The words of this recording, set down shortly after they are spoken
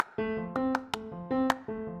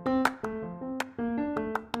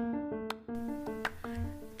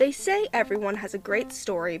They say everyone has a great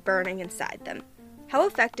story burning inside them. How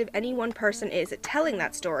effective any one person is at telling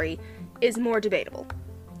that story is more debatable.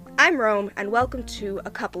 I'm Rome, and welcome to A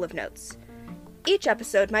Couple of Notes. Each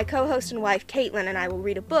episode, my co-host and wife Caitlin and I will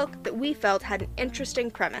read a book that we felt had an interesting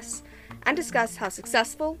premise, and discuss how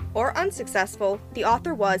successful or unsuccessful the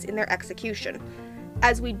author was in their execution.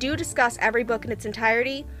 As we do discuss every book in its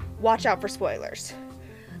entirety, watch out for spoilers.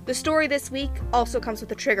 The story this week also comes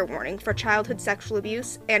with a trigger warning for childhood sexual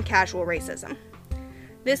abuse and casual racism.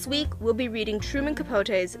 This week, we'll be reading Truman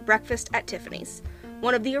Capote's Breakfast at Tiffany's,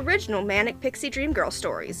 one of the original Manic Pixie Dream Girl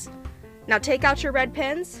stories. Now take out your red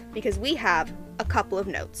pens, because we have a couple of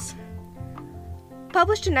notes.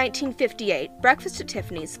 Published in 1958, Breakfast at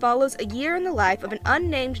Tiffany's follows a year in the life of an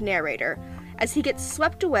unnamed narrator as he gets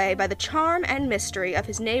swept away by the charm and mystery of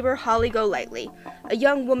his neighbor Holly Golightly, a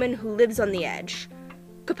young woman who lives on the edge.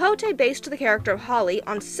 Capote based the character of Holly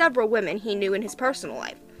on several women he knew in his personal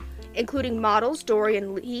life, including models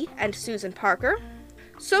Dorian Lee and Susan Parker,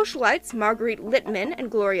 socialites Marguerite Littman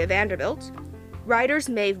and Gloria Vanderbilt, writers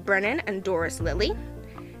Maeve Brennan and Doris Lilly,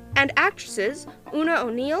 and actresses Una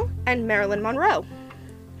O'Neill and Marilyn Monroe.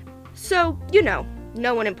 So,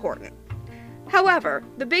 no one important. However,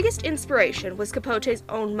 the biggest inspiration was Capote's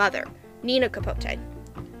own mother, Nina Capote.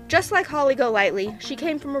 Just like Holly Golightly, she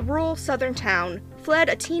came from a rural southern town, fled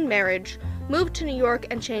a teen marriage, moved to New York,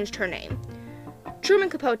 and changed her name. Truman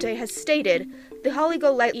Capote has stated that Holly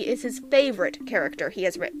Golightly is his favorite character he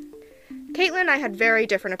has written. Caitlin and I had very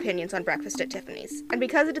different opinions on Breakfast at Tiffany's, and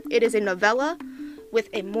because it is a novella with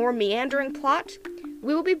a more meandering plot,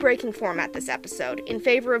 we will be breaking format this episode in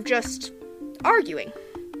favor of just arguing.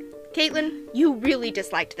 Caitlin, you really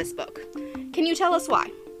disliked this book. Can you tell us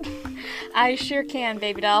why? I sure can,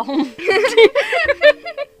 baby doll.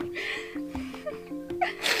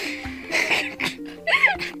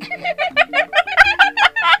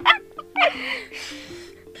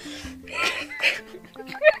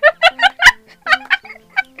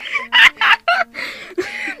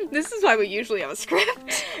 This is why we usually have a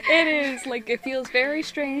script. It is, it feels very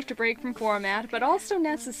strange to break from format, but also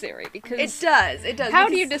necessary, because... It does. How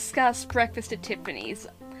do you discuss Breakfast at Tiffany's?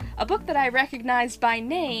 A book that I recognized by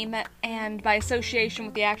name and by association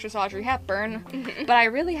with the actress Audrey Hepburn, but I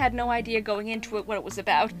really had no idea going into it what it was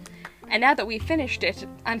about. And now that we finished it,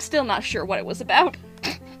 I'm still not sure what it was about.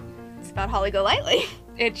 It's about Holly Golightly.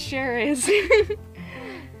 It sure is.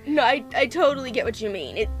 No, I totally get what you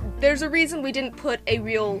mean. There's a reason we didn't put a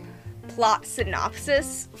real plot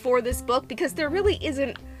synopsis for this book, because there really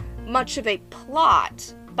isn't much of a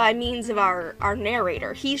plot by means of our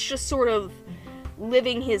narrator. He's just sort of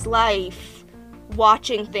living his life,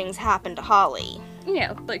 watching things happen to Holly.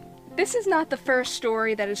 This is not the first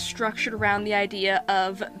story that is structured around the idea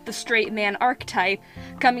of the straight man archetype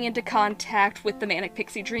coming into contact with the Manic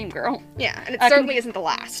Pixie Dream Girl. Yeah, and it certainly isn't the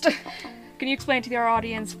last. Can you explain to our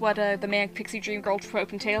audience what the Manic Pixie Dream Girl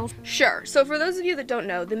trope entails? Sure. So for those of you that don't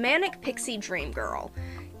know, the Manic Pixie Dream Girl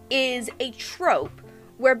is a trope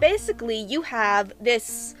where basically you have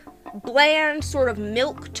this bland sort of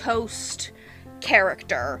milquetoast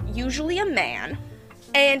character, usually a man,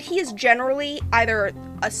 and he is generally either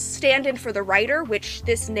a stand-in for the writer, which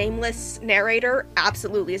this nameless narrator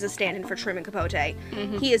absolutely is a stand-in for Truman Capote.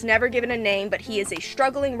 Mm-hmm. He is never given a name, but he is a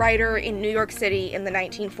struggling writer in New York City in the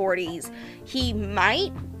 1940s. He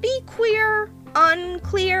might be queer,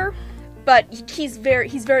 unclear, but he's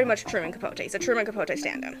very much Truman Capote. He's a Truman Capote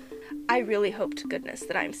stand-in. I really hope to goodness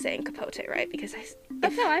that I'm saying Capote right, because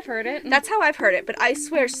that's how I've heard it. That's how I've heard it, but I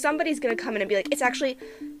swear somebody's gonna come in and be like, it's actually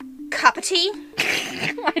Capote?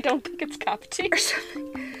 I don't think it's Capote. Or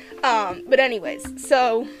something. But anyways,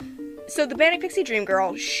 so the Manic Pixie Dream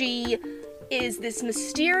Girl, she is this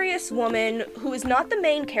mysterious woman who is not the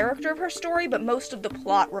main character of her story, but most of the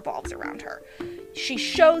plot revolves around her. She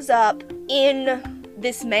shows up in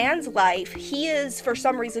this man's life. He is, for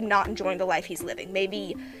some reason, not enjoying the life he's living.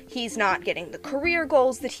 Maybe he's not getting the career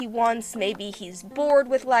goals that he wants. Maybe he's bored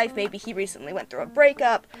with life. Maybe he recently went through a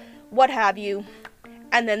breakup. What have you.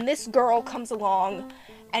 And then this girl comes along,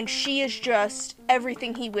 and she is just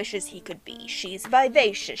everything he wishes he could be. She's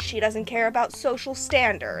vivacious. She doesn't care about social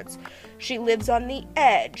standards. She lives on the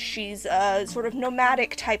edge. She's a sort of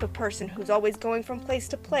nomadic type of person who's always going from place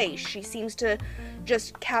to place. She seems to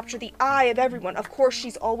just capture the eye of everyone. Of course,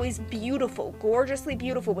 she's always beautiful, gorgeously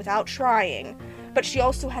beautiful without trying. But she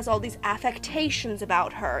also has all these affectations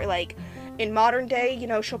about her, in modern day,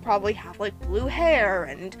 she'll probably have, blue hair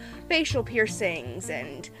and facial piercings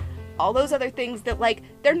and all those other things that,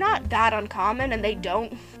 they're not that uncommon, and they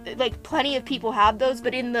don't, plenty of people have those,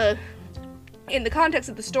 but in the context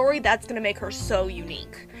of the story, that's gonna make her so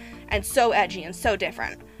unique and so edgy and so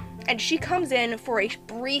different. and she comes in for a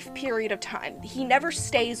brief period of time. He never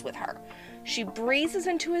stays with her. She breezes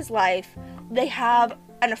into his life. They have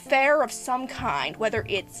an affair of some kind, whether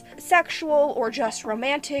it's sexual or just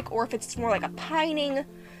romantic, or if it's more like a pining.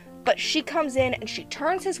 But she comes in and she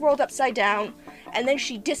turns his world upside down, and then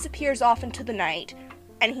she disappears off into the night,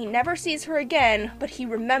 and he never sees her again, but he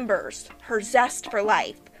remembers her zest for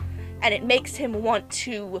life, and it makes him want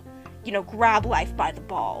to, grab life by the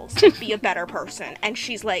balls and be a better person. And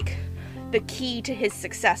she's like the key to his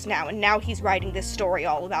success now, and now he's writing this story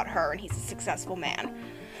all about her, and he's a successful man.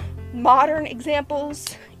 Modern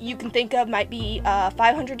examples you can think of might be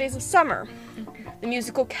 500 Days of Summer, the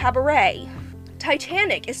musical Cabaret.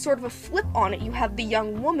 Titanic is sort of a flip on it. You have the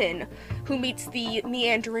young woman who meets the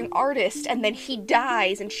meandering artist, and then he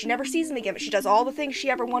dies, and she never sees him again, but she does all the things she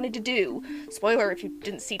ever wanted to do. Spoiler if you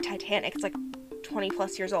didn't see Titanic, it's like 20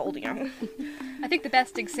 plus years old, I think the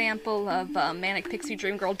best example of Manic Pixie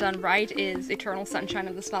Dream Girl done right is Eternal Sunshine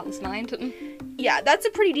of the Spotless Mind. Yeah, that's a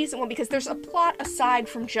pretty decent one, because there's a plot aside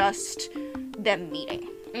from just them meeting.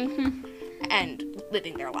 And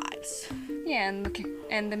living their lives. Yeah,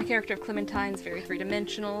 and the character of Clementine's very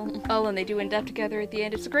three-dimensional. Oh, and they do end up together at the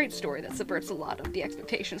end. It's a great story that subverts a lot of the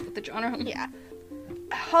expectations with the genre. Yeah.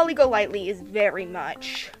 Holly Golightly is very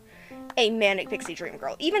much a Manic Pixie Dream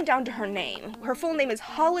Girl, even down to her name. Her full name is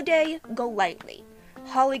Holiday Golightly.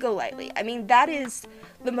 Holly Golightly. I mean, that is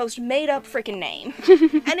the most made-up freaking name.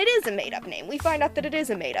 And it is a made-up name. We find out that it is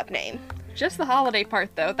a made-up name. Just the holiday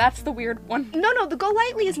part, though. That's the weird one. No, the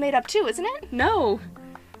Golightly is made up too, isn't it? No.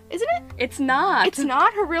 Isn't it? It's not. It's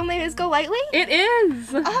not? Her real name is Golightly? It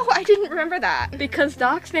is! Oh, I didn't remember that. Because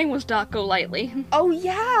Doc's name was Doc Golightly. Oh,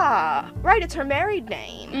 yeah. Right, it's her married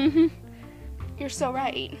name. You're so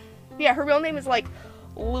right. Yeah, her real name is like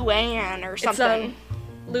Luann or something.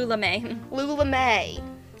 It's Lula May. Lula May.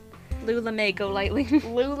 Lula May Golightly.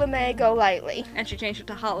 Lula May Golightly. And she changed it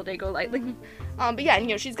to Holiday Golightly. But yeah,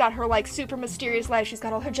 and, she's got her, like, super mysterious life. She's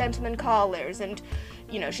got all her gentleman callers, and,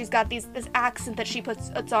 she's got this accent that she puts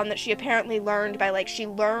on that she apparently learned by, like, she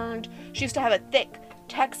used to have a thick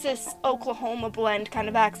Texas-Oklahoma blend kind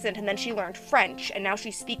of accent, and then she learned French, and now she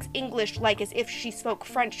speaks English like as if she spoke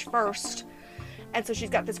French first. And so she's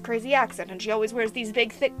got this crazy accent, and she always wears these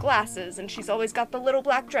big, thick glasses, and she's always got the little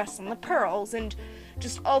black dress and the pearls, and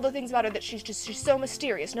just all the things about her that she's so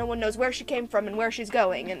mysterious. No one knows where she came from and where she's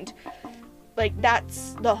going, and, like,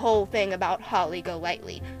 that's the whole thing about Holly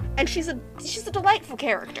Golightly. And she's a delightful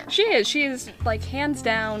character. She is. She is, like, hands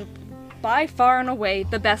down, by far and away,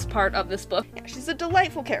 the best part of this book. Yeah, she's a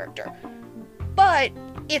delightful character. But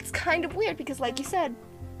it's kind of weird because, like you said,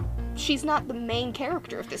 she's not the main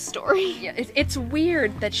character of this story. Yeah, it's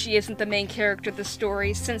weird that she isn't the main character of the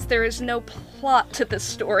story, since there is no plot to this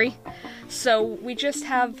story. So we just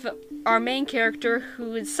have our main character,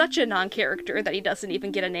 who is such a non-character that he doesn't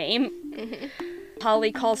even get a name.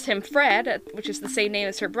 Holly calls him Fred, which is the same name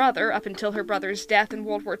as her brother, up until her brother's death in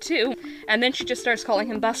World War II, and then she just starts calling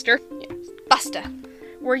him Buster. Yes. Buster.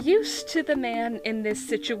 We're used to the man in this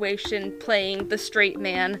situation playing the straight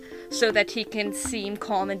man so that he can seem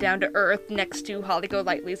calm and down to earth next to Holly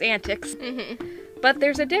Golightly's antics. But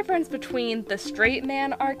there's a difference between the straight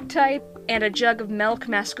man archetype and a jug of milk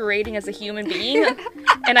masquerading as a human being,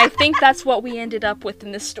 and I think that's what we ended up with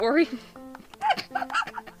in this story.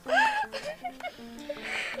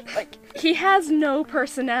 Like, he has no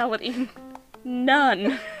personality.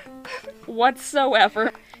 None.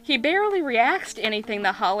 Whatsoever. He barely reacts to anything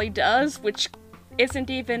that Holly does, which isn't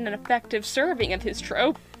even an effective serving of his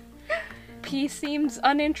trope. He seems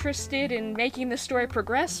uninterested in making the story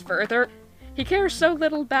progress further. He cares so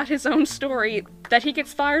little about his own story that he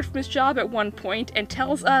gets fired from his job at one point and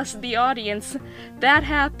tells us, the audience, that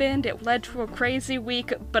happened, it led to a crazy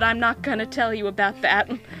week, but I'm not gonna tell you about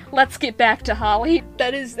that. Let's get back to Holly.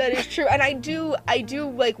 That is true, and I do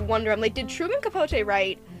like wonder, I'm like, did Truman Capote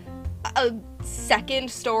write a second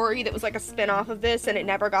story that was like a spin-off of this and it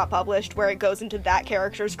never got published, where it goes into that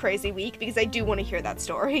character's crazy week? Because I do want to hear that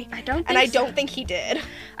story. I don't think he did.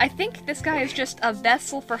 I think this guy is just a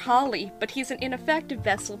vessel for Holly, but he's an ineffective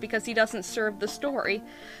vessel because he doesn't serve the story.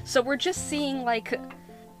 So we're just seeing, like,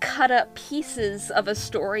 cut up pieces of a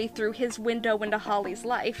story through his window into Holly's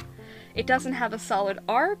life. It doesn't have a solid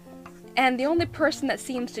arc, and the only person that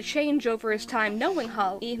seems to change over his time knowing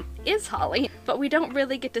Holly is Holly, but we don't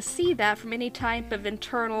really get to see that from any type of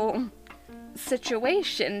internal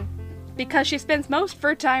situation, because she spends most of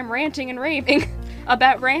her time ranting and raving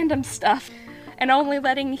about random stuff, and only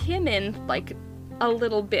letting him in, like, a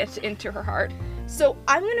little bit into her heart. So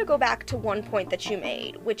I'm gonna go back to one point that you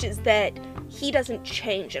made, which is that he doesn't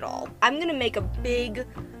change at all. I'm gonna make a big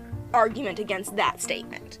argument against that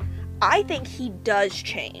statement. I think he does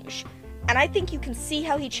change. And I think you can see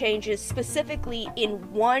how he changes specifically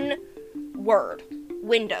in one word: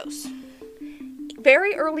 windows.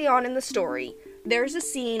 Very early on in the story, there's a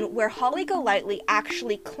scene where Holly Golightly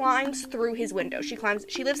actually climbs through his window. She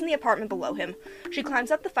lives in the apartment below him. She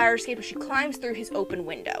climbs up the fire escape and she climbs through his open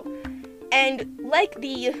window. And like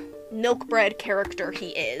the milk bread character he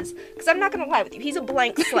is, because I'm not gonna lie with you, he's a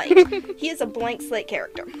blank slate. He is a blank slate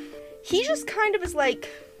character. He just kind of is like,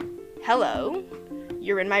 hello,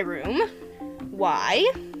 you're in my room.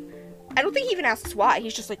 Why? I don't think he even asks why.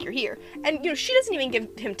 He's just like, you're here. And, she doesn't even give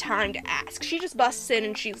him time to ask. She just busts in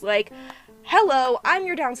and she's like, hello, I'm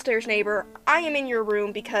your downstairs neighbor. I am in your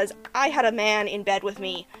room because I had a man in bed with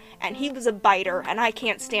me, and he was a biter, and I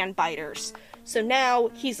can't stand biters. So now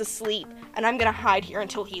he's asleep, and I'm gonna hide here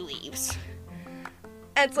until he leaves.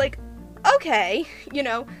 And it's like, okay,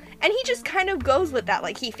 and he just kind of goes with that.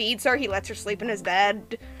 Like, he feeds her, he lets her sleep in his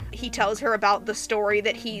bed, he tells her about the story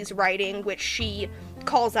that he's writing, which she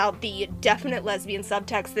calls out the definite lesbian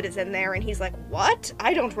subtext that is in there, and he's like, what?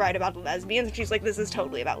 I don't write about lesbians. And she's like, this is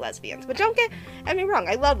totally about lesbians. But don't get me wrong,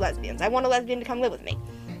 I love lesbians. I want a lesbian to come live with me.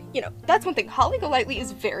 That's one thing. Holly Golightly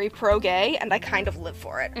is very pro-gay, and I kind of live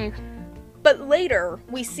for it. But later,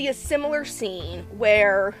 we see a similar scene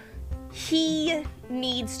where he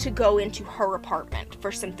needs to go into her apartment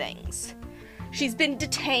for some things. She's been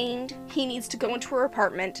detained, he needs to go into her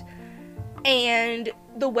apartment, and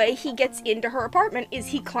the way he gets into her apartment is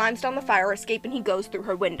he climbs down the fire escape and he goes through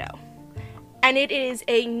her window. And it is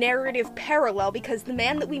a narrative parallel because the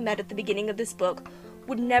man that we met at the beginning of this book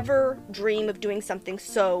would never dream of doing something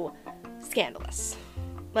so scandalous.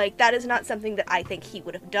 Like, that is not something that I think he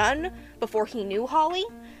would have done before he knew Holly,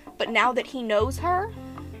 but now that he knows her,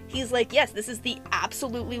 he's like, yes, this is the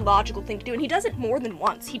absolutely logical thing to do. And he does it more than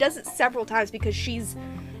once. He does it several times because she's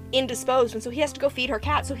indisposed, and so he has to go feed her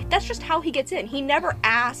cat. So that's just how he gets in. He never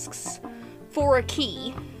asks for a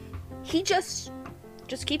key. He just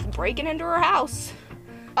keeps breaking into her house.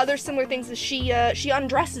 Other similar things is she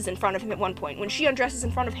undresses in front of him at one point. When she undresses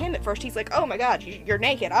in front of him at first, he's like, oh my god, you're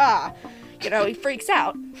naked, he freaks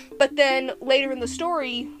out. But then later in the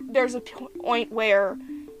story, there's a point where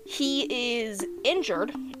he is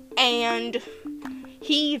injured, and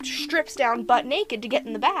he strips down butt naked to get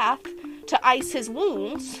in the bath to ice his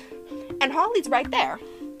wounds, and Holly's right there.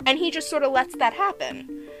 And he just sort of lets that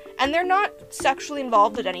happen. And they're not sexually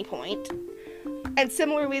involved at any point. And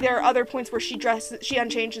similarly, there are other points where she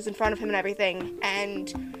unchanges in front of him and everything,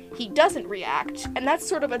 and he doesn't react. And that's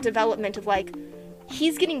sort of a development of, like,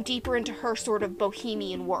 he's getting deeper into her sort of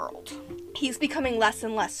bohemian world. He's becoming less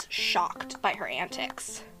and less shocked by her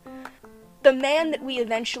antics. The man that we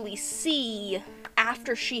eventually see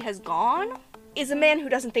after she has gone is a man who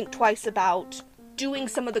doesn't think twice about doing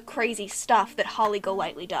some of the crazy stuff that Holly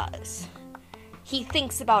Golightly does. He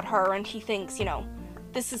thinks about her and he thinks,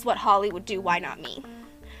 this is what Holly would do, why not me?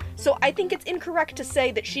 So I think it's incorrect to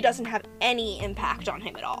say that she doesn't have any impact on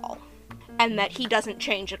him at all, and that he doesn't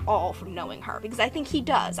change at all from knowing her, because I think he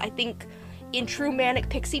does. I think in true manic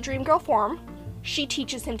pixie dream girl form, she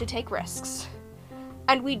teaches him to take risks.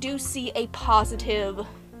 And we do see a positive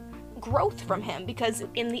growth from him, because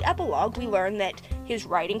in the epilogue we learn that his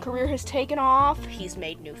writing career has taken off, he's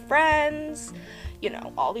made new friends,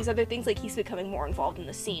 all these other things, like he's becoming more involved in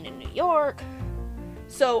the scene in New York.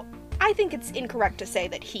 So I think it's incorrect to say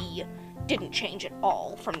that he didn't change at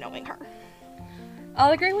all from knowing her.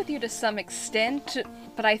 I'll agree with you to some extent,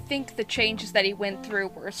 but I think the changes that he went through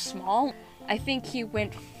were small. I think he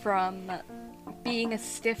went from being a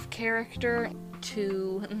stiff character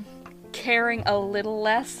to caring a little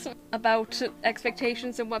less about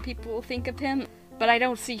expectations and what people will think of him, but I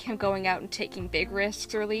don't see him going out and taking big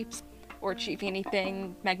risks or leaps or achieving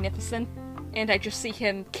anything magnificent, and I just see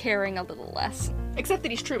him caring a little less. Except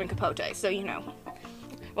that he's Truman Capote, so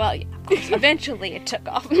Well, yeah, of course, eventually it took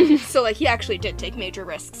off. So, he actually did take major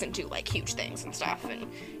risks and do, huge things and stuff, and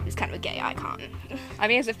he's kind of a gay icon. I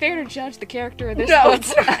mean, is it fair to judge the character of this book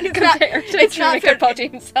it's not, compared to Truman Capote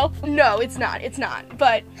himself? No, it's not.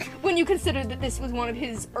 But when you consider that this was one of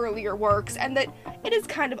his earlier works, and that it is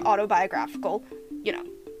kind of autobiographical,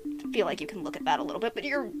 I feel like you can look at that a little bit, but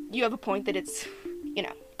you have a point that it's,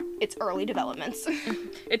 it's early developments.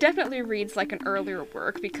 It definitely reads like an earlier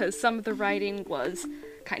work, because some of the writing was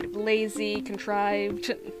kind of lazy,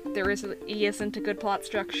 contrived, he isn't a good plot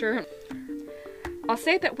structure. I'll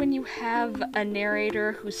say that when you have a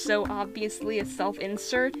narrator who's so obviously a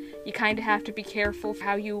self-insert, you kind of have to be careful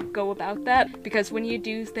how you go about that, because when you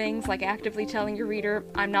do things like actively telling your reader,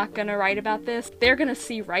 I'm not gonna write about this, they're gonna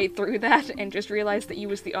see right through that and just realize that you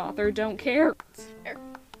as the author don't care.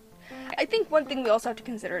 I think one thing we also have to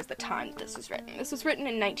consider is the time that this was written. This was written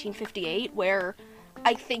in 1958, where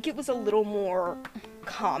I think it was a little more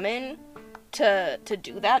common to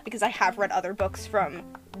do that, because I have read other books from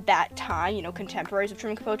that time, you know, contemporaries of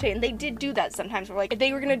Truman Capote, and they did do that sometimes, where, like, if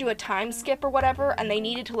they were gonna do a time skip or whatever, and they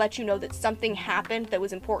needed to let you know that something happened that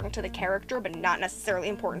was important to the character, but not necessarily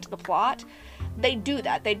important to the plot, they'd do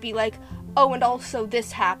that. They'd be like, oh, and also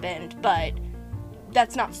this happened, but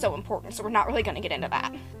that's not so important, so we're not really gonna get into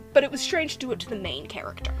that. But it was strange to do it to the main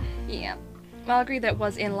character. Yeah. Well, I'll agree that it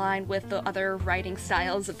was in line with the other writing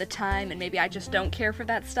styles of the time, and maybe I just don't care for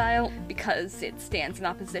that style because it stands in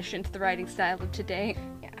opposition to the writing style of today.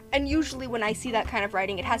 Yeah. And usually when I see that kind of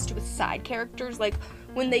writing, it has to do with side characters, like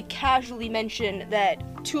when they casually mention that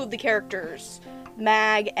two of the characters,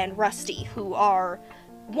 Mag and Rusty, who are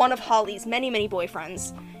one of Holly's many, many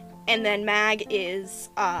boyfriends, and then Mag is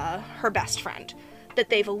her best friend, that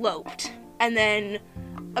they've eloped. And then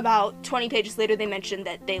about 20 pages later, they mentioned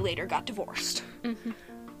that they later got divorced. Mm-hmm.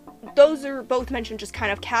 Those are both mentioned just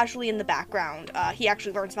kind of casually in the background. He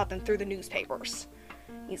actually learns about them through the newspapers.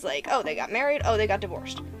 He's like, oh, they got married, oh, they got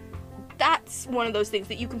divorced. That's one of those things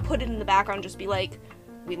that you can put it in the background and just be like,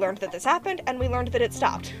 we learned that this happened, and we learned that it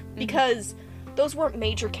stopped. Mm-hmm. Because those weren't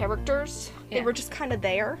major characters. Yeah. They were just kind of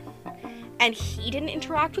there. And he didn't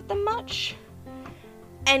interact with them much.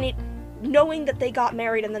 And knowing that they got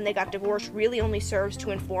married and then they got divorced really only serves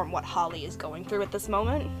to inform what Holly is going through at this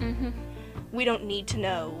moment. Mm-hmm. We don't need to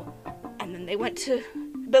know. And then they went to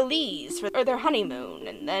Belize for their honeymoon,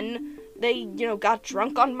 and then they, you know, got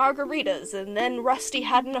drunk on margaritas, and then Rusty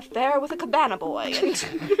had an affair with a cabana boy, and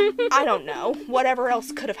I don't know, whatever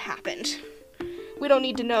else could have happened. We don't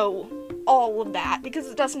need to know all of that, because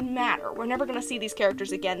it doesn't matter. We're never gonna see these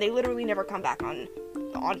characters again. They literally never come back on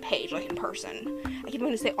page, like in person. I keep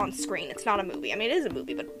going to say on screen. It's not a movie. I mean, it is a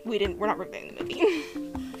movie, but we're not reviewing the movie.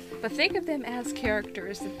 But think of them as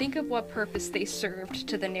characters, and think of what purpose they served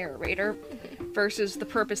to the narrator versus the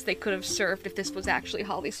purpose they could have served if this was actually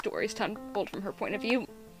Holly's stories told from her point of view.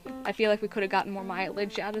 I feel like we could have gotten more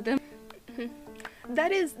mileage out of them.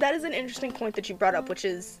 That is an interesting point that you brought up, which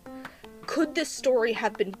is, could this story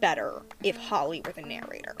have been better if Holly were the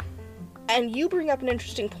narrator? And you bring up an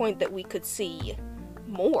interesting point that we could see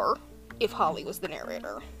more if Holly was the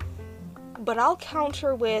narrator. But I'll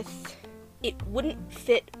counter with, it wouldn't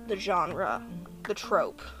fit the genre, the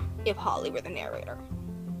trope, if Holly were the narrator.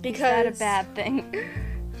 Because is that a bad thing?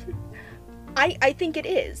 I think it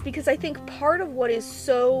is, because I think part of what is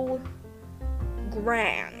so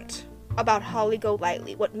grand about Holly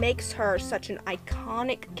Golightly, what makes her such an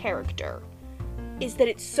iconic character, is that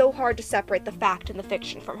it's so hard to separate the fact and the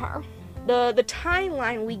fiction from her. The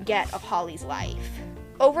timeline we get of Holly's life,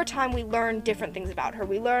 over time we learn different things about her.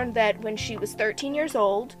 We learned that when she was 13 years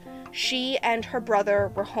old, she and her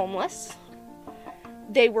brother were homeless.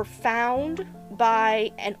 They were found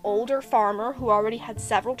by an older farmer who already had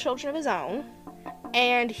several children of his own,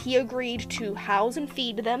 and he agreed to house and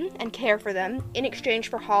feed them and care for them in exchange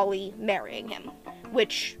for Holly marrying him,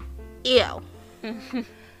 which, ew.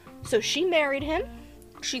 So she married him,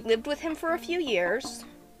 she lived with him for a few years,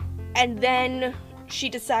 and then she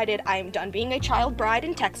decided, I am done being a child bride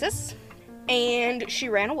in Texas, and she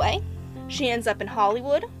ran away. She ends up in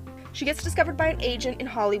Hollywood. She gets discovered by an agent in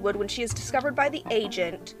Hollywood. When she is discovered by the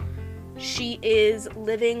agent, she is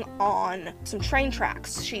living on some train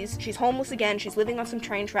tracks. She's homeless again. She's living on some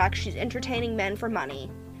train tracks. She's entertaining men for money.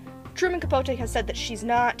 Truman Capote has said that she's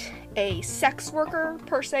not a sex worker,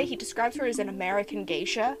 per se. He describes her as an American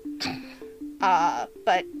geisha.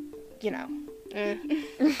 But, you know.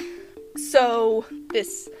 So,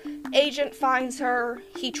 this agent finds her.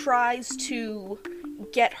 He tries to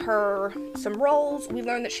get her some roles. We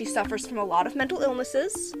learn that she suffers from a lot of mental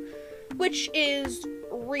illnesses, which is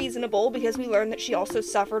reasonable because we learn that she also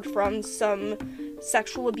suffered from some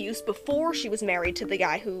sexual abuse before she was married to the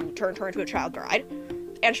guy who turned her into a child bride.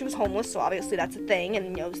 And she was homeless, so obviously that's a thing, and,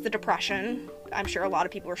 you know, it's the Depression. I'm sure a lot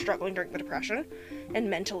of people were struggling during the Depression, and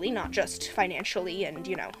mentally, not just financially and,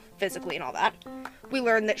 you know, physically and all that. We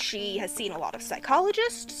learn that she has seen a lot of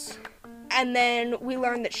psychologists, and then we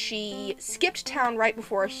learn that she skipped town right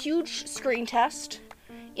before a huge screen test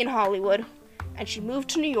in Hollywood, and she moved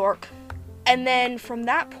to New York. And then from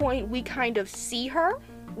that point, we kind of see her.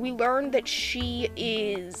 We learn that she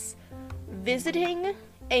is visiting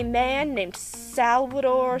a man named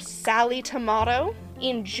Salvador Sally Tomato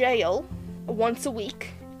in jail once a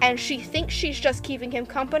week. And she thinks she's just keeping him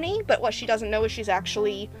company, but what she doesn't know is she's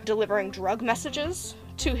actually delivering drug messages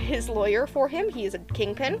to his lawyer for him. He is a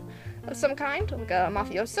kingpin of some kind, like a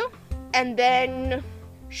mafioso. And then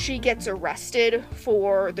she gets arrested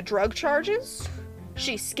for the drug charges.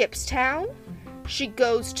 she skips town, she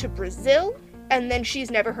goes to Brazil, and then she's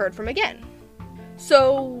never heard from again.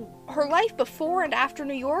 So her life before and after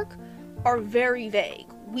New York are very vague.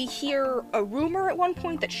 We hear a rumor at one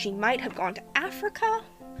point that she might have gone to Africa,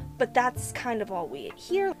 but that's kind of all we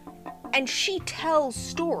hear. And she tells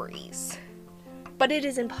stories, but it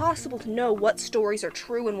is impossible to know what stories are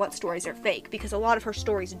true and what stories are fake, because a lot of her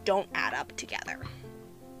stories don't add up together.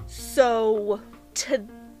 So, to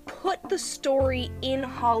put the story in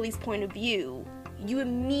Holly's point of view, you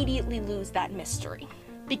immediately lose that mystery.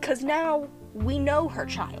 Because now we know her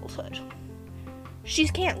childhood. She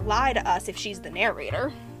can't lie to us if she's the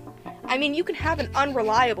narrator. I mean, you can have an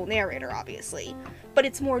unreliable narrator, obviously, but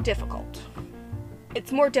it's more difficult.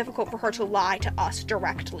 It's more difficult for her to lie to us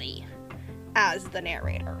directly as the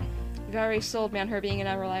narrator. Very sold me on her being an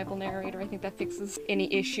unreliable narrator. I think that fixes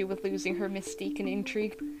any issue with losing her mystique and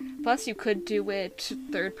intrigue. Plus, you could do it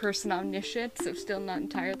third-person omniscient, so still not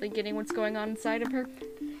entirely getting what's going on inside of her.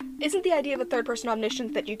 Isn't the idea of a third-person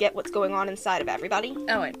omniscient that you get what's going on inside of everybody?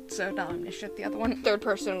 Oh, wait, so not omniscient, the other one.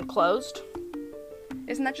 Third-person closed?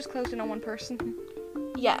 Isn't that just closed in on one person?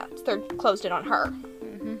 Yeah, it's closed in on her.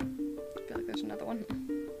 Mm-hmm. I feel like there's another one.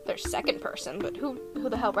 There's second person, but who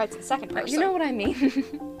the hell writes in second person? You know what I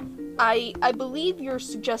mean. I believe you're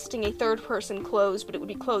suggesting a third person closed, but it would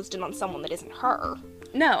be closed in on someone that isn't her.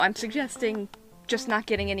 No, I'm suggesting just not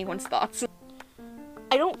getting anyone's thoughts.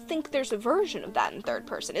 I don't think there's a version of that in third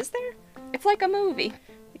person, is there? It's like a movie.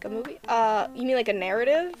 Like a movie? You mean like a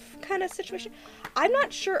narrative kind of situation? I'm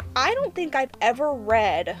not sure. I don't think I've ever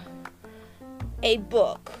read a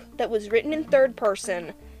book that was written in third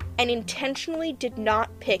person and intentionally did not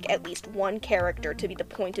pick at least one character to be the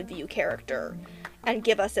point of view character and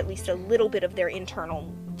give us at least a little bit of their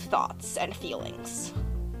internal thoughts and feelings.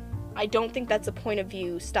 I don't think that's a point of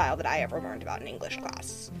view style that I ever learned about in English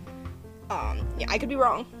class. Yeah, I could be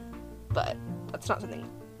wrong, but that's not something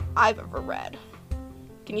I've ever read.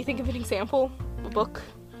 Can you think of an example of a book?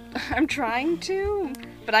 I'm trying to,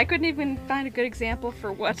 but I couldn't even find a good example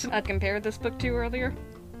for what I'd compared this book to earlier.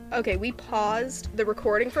 Okay, we paused the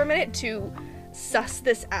recording for a minute to suss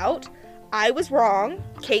this out. I was wrong.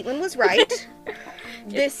 Caitlin was right.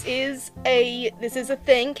 This is a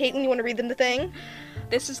thing. Caitlin, you want to read them the thing?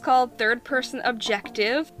 This is called third-person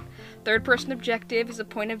objective. Third-person objective is a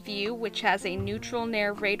point of view which has a neutral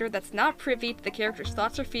narrator that's not privy to the character's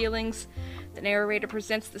thoughts or feelings. The narrator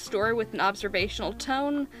presents the story with an observational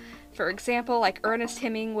tone. For example, like Ernest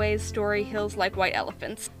Hemingway's story Hills Like White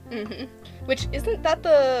Elephants. Mm-hmm. Which, isn't that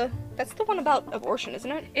that's the one about abortion,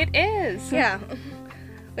 isn't it? It is! Yeah.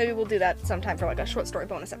 Maybe we'll do that sometime for like a short story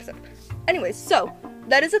bonus episode. Anyways, so,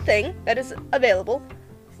 that is a thing. That is available.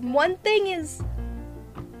 One thing is,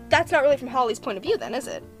 that's not really from Holly's point of view then, is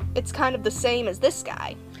it? It's kind of the same as this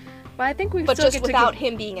guy. Well, I think we but still just get without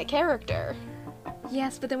him being a character.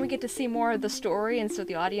 Yes, but then we get to see more of the story, and so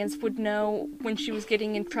the audience would know when she was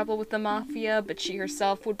getting in trouble with the mafia, but she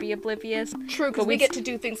herself would be oblivious. True, because we get to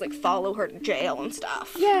do things like follow her to jail and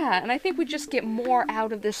stuff. Yeah, and I think we'd just get more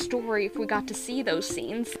out of this story if we got to see those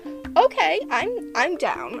scenes. Okay, I'm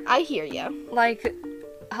down. I hear ya. Like,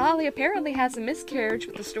 Holly apparently has a miscarriage,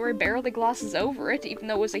 but the story barely glosses over it, even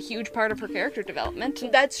though it was a huge part of her character development.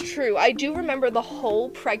 That's true. I do remember the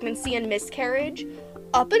whole pregnancy and miscarriage.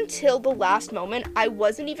 Up until the last moment, I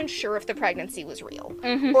wasn't even sure if the pregnancy was real,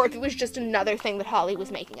 or if it was just another thing that Holly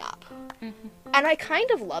was making up. And I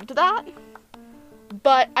kind of loved that,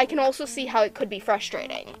 but I can also see how it could be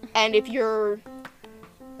frustrating. And if you're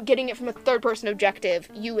getting it from a third-person objective,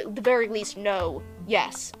 you at the very least know,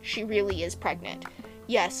 yes, she really is pregnant.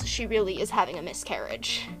 Yes, she really is having a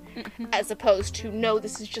miscarriage. As opposed to, no,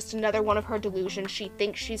 this is just another one of her delusions. She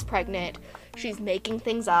thinks she's pregnant. She's making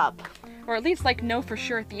things up. Or at least, like, know for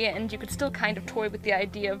sure at the end. You could still kind of toy with the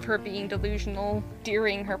idea of her being delusional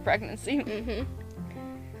during her pregnancy.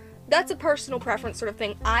 That's a personal preference sort of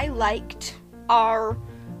thing. I liked our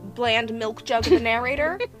bland milk jug of a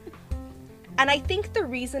narrator. And I think the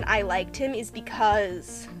reason I liked him is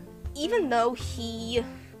because even though he,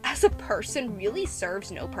 as a person, really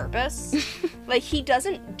serves no purpose, like, he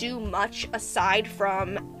doesn't do much aside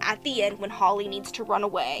from, at the end when Holly needs to run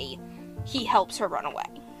away, he helps her run away.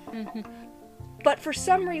 But for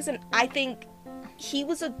some reason, I think he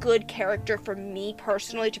was a good character for me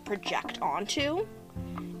personally to project onto,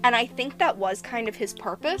 and I think that was kind of his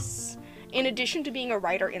purpose. In addition to being a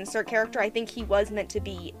writer insert character, I think he was meant to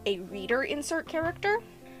be a reader insert character,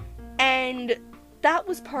 and that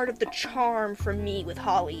was part of the charm for me with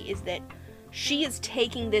Holly, is that she is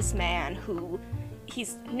taking this man who,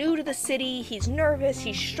 he's new to the city, he's nervous,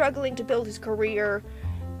 he's struggling to build his career,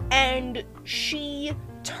 and she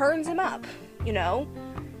turns him up. you know?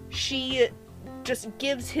 She just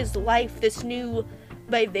gives his life this new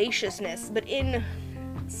vivaciousness, but in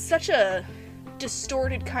such a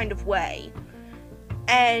distorted kind of way.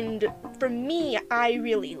 And for me, I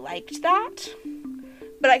really liked that.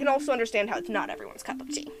 But I can also understand how it's not everyone's cup of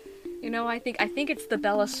tea. You know, I think it's the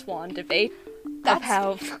Bella Swan debate of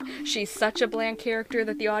how she's such a bland character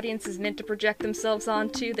that the audience is meant to project themselves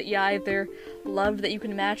onto, that you either love that you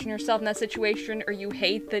can imagine yourself in that situation, or you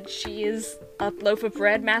hate that she is a loaf of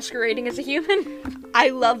bread masquerading as a human. I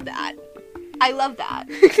love that. I love that.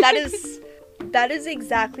 That is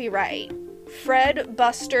exactly right. Fred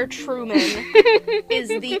Buster Truman is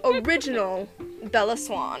the original Bella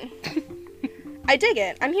Swan. I dig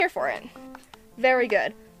it. I'm here for it. Very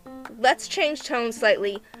good. Let's change tone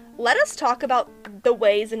slightly. Let us talk about the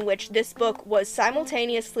ways in which this book was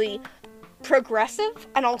simultaneously progressive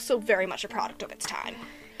and also very much a product of its time.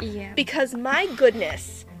 Yeah. Because my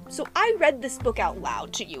goodness, so I read this book out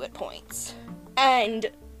loud to you at points.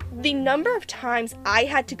 And the number of times I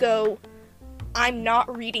had to go, I'm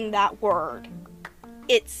not reading that word.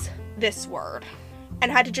 It's this word.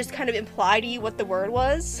 And had to just kind of imply to you what the word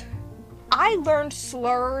was. I learned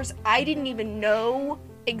slurs I didn't even know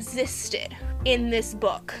existed in this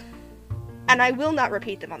book. And I will not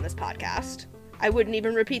repeat them on this podcast. I wouldn't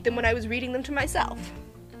even repeat them when I was reading them to myself.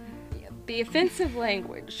 The offensive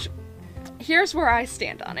language. Here's where I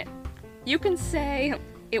stand on it. You can say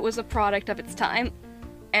it was a product of its time,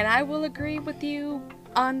 and I will agree with you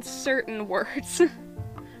on certain words.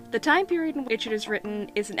 The time period in which it is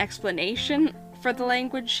written is an explanation for the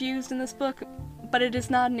language used in this book, but it is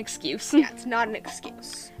not an excuse. Yeah, it's not an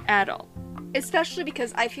excuse. At all. Especially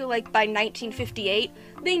because I feel like by 1958,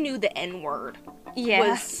 they knew the N-word Yeah.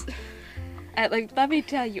 was... Let me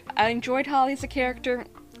tell you, I enjoyed Holly as a character.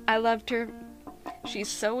 I loved her. She's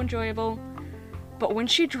so enjoyable. But when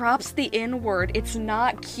she drops the N-word, it's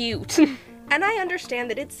not cute. And I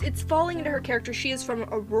understand that it's falling into her character. She is from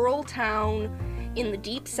a rural town in the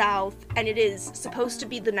deep south, and it is supposed to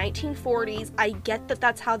be the 1940s. I get that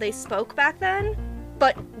that's how they spoke back then,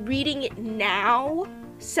 but reading it now,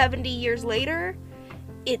 70 years later,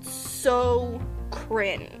 it's so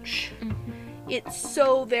cringe. Mm-hmm. It's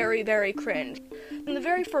so very, very cringe. In the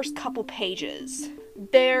very first couple pages,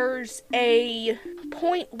 there's a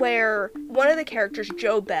point where one of the characters,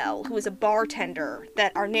 Joe Bell, who is a bartender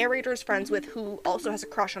that our narrator is friends with, who also has a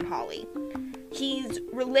crush on Holly, he's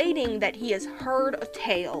relating that he has heard a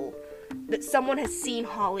tale that someone has seen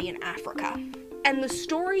Holly in Africa. And the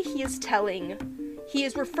story he is telling, he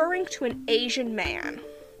is referring to an Asian man,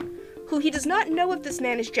 who he does not know if this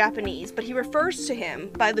man is Japanese, but he refers to him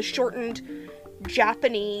by the shortened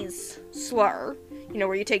Japanese slur, you know,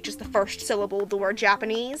 where you take just the first syllable of the word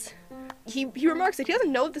Japanese. He remarks that he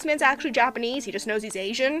doesn't know if this man's actually Japanese, he just knows he's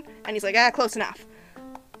Asian, and he's like, close enough.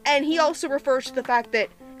 And he also refers to the fact that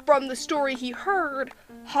from the story he heard,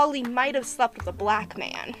 Holly might have slept with a black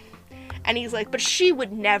man. And he's like, but she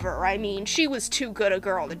would never. I mean, she was too good a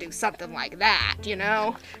girl to do something like that, you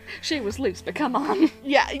know? She was loose, but come on.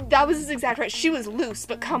 Yeah, that was his exact right. She was loose,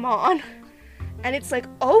 but come on. And it's like,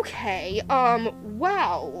 okay,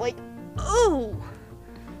 wow, like, ooh,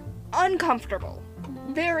 uncomfortable.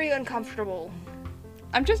 Very uncomfortable.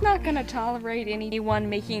 I'm just not gonna tolerate anyone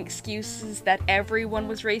making excuses that everyone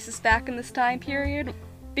was racist back in this time period,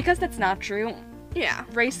 because that's not true. Yeah.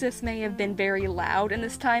 Racists may have been very loud in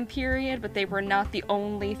this time period, but they were not the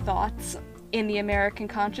only thoughts in the American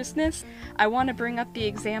consciousness. I want to bring up the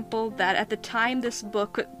example that at the time this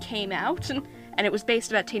book came out, and it was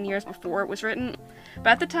based about 10 years before it was written, but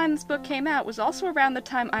at the time this book came out was also around the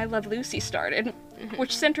time I Love Lucy started,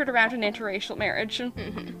 which centered around an interracial marriage.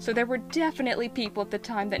 So there were definitely people at the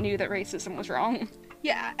time that knew that racism was wrong.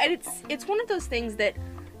 Yeah, and it's one of those things that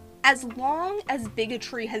as long as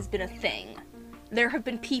bigotry has been a thing, there have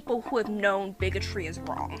been people who have known bigotry is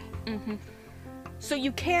wrong. So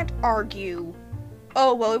you can't argue,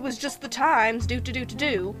 oh, well, it was just the times,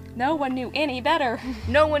 do. No one knew any better.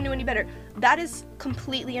 No one knew any better. That is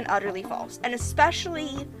completely and utterly false. And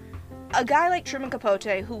especially a guy like Truman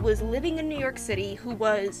Capote, who was living in New York City, who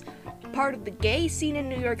was part of the gay scene in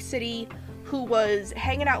New York City, who was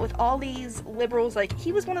hanging out with all these liberals. Like,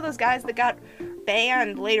 he was one of those guys that got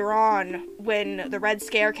banned later on when the Red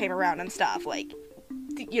Scare came around and stuff. Like,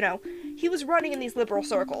 you know, he was running in these liberal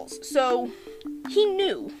circles. So he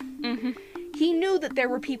knew. He knew that there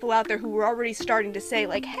were people out there who were already starting to say,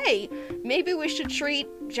 like, hey, maybe we should treat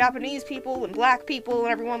Japanese people and black people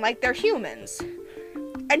and everyone like they're humans.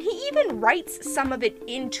 And he even writes some of it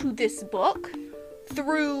into this book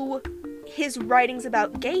through his writings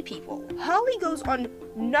about gay people. Holly goes on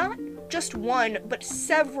not just one, but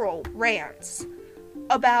several rants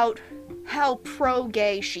about how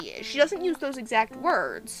pro-gay she is. She doesn't use those exact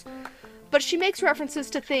words, but she makes references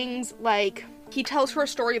to things like, he tells her a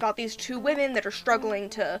story about these two women that are struggling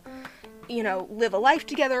to, live a life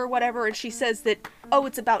together or whatever, and she says that, oh,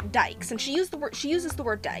 it's about dykes, and she uses the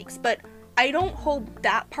word dykes, but I don't hold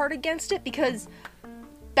that part against it, because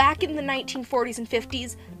back in the 1940s and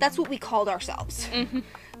 50s, that's what we called ourselves. Mm-hmm.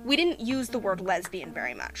 We didn't use the word lesbian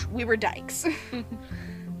very much. We were dykes.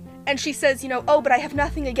 And she says, oh, but I have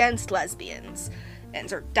nothing against lesbians.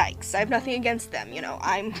 Or dykes. I have nothing against them,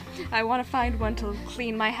 I want to find one to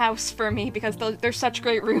clean my house for me, because they're such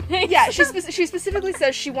great roommates. Yeah, she specifically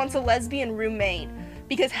says she wants a lesbian roommate,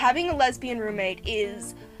 because having a lesbian roommate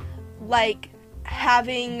is like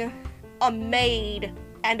having a maid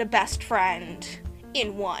and a best friend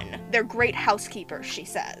in one. They're great housekeepers, she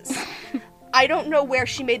says. I don't know where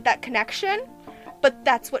she made that connection, but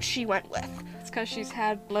that's what she went with. It's because she's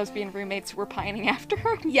had lesbian roommates who were pining after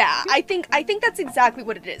her. Yeah, I think that's exactly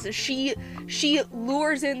what it is she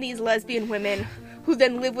lures in these lesbian women who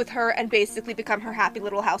then live with her and basically become her happy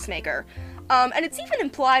little housemaker. And it's even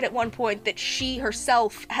implied at one point that she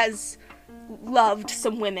herself has loved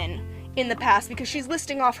some women in the past, because she's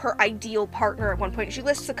listing off her ideal partner at one point. She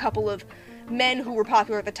lists a couple of men who were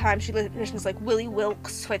popular at the time. She mentions like Willie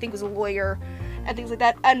Wilkes, who I think was a lawyer, and things like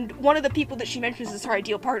that. And one of the people that she mentions as her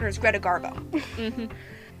ideal partner is Greta Garbo. Mm-hmm.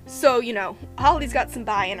 So, Holly's got some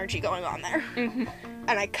bi energy going on there. Mm-hmm.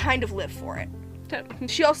 And I kind of live for it.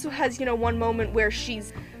 She also has, one moment where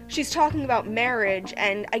she's talking about marriage,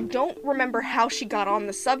 and I don't remember how she got on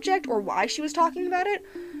the subject or why she was talking about it,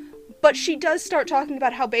 but she does start talking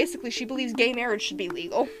about how basically she believes gay marriage should be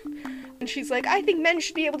legal. And she's like, I think men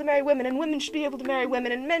should be able to marry women, and women should be able to marry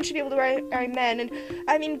women, and men should be able to marry men, and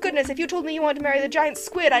I mean, goodness, if you told me you wanted to marry the giant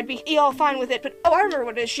squid, I'd be all fine with it. But, oh, I remember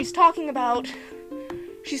what it is. She's talking about,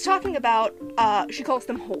 she calls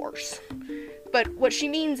them whores. But what she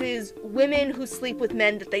means is women who sleep with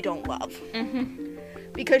men that they don't love. Mm-hmm.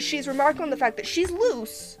 Because she's remarking on the fact that she's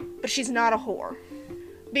loose, but she's not a whore.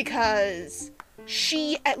 Because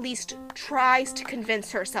she at least tries to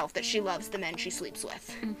convince herself that she loves the men she sleeps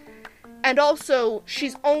with. Mm. And also,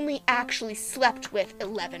 she's only actually slept with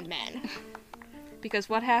 11 men. Because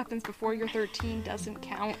what happens before you're 13 doesn't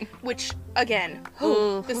count. Which, again,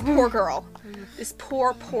 this poor girl. This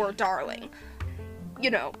poor, poor darling.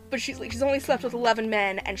 But she's only slept with 11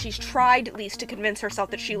 men, and she's tried at least to convince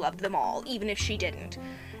herself that she loved them all, even if she didn't.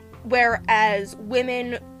 Whereas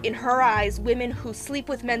women, in her eyes, women who sleep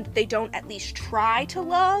with men that they don't at least try to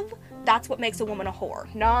love, that's what makes a woman a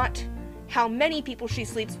whore. Not how many people she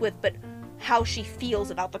sleeps with, but how she feels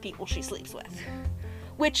about the people she sleeps with.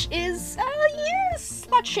 Which is, yes,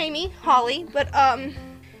 slut-shamey, Holly, but,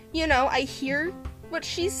 I hear what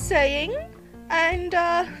she's saying, and,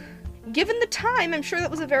 given the time, I'm sure that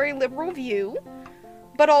was a very liberal view,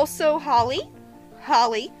 but also, Holly,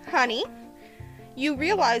 honey, you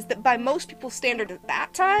realize that by most people's standards at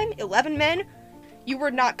that time, 11 men, you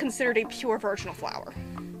were not considered a pure virginal flower,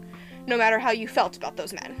 no matter how you felt about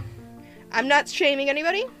those men. I'm not shaming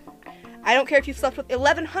anybody. I don't care if you've slept with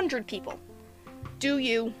 1,100 people. Do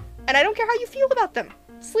you? And I don't care how you feel about them.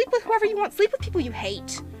 Sleep with whoever you want. Sleep with people you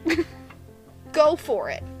hate. Go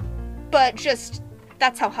for it. But just,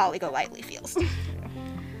 that's how Holly Golightly feels.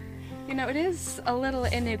 It is a little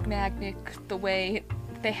enigmatic the way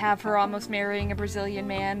they have her almost marrying a Brazilian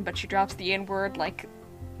man, but she drops the N-word,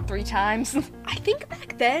 3 times. I think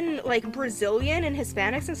back then, Brazilian and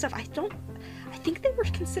Hispanics and stuff, I think they were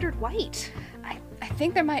considered white. I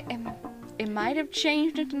think it might have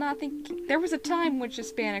changed into not thinking. There was a time which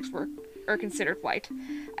Hispanics are considered white.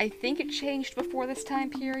 I think it changed before this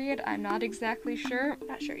time period. I'm not exactly sure.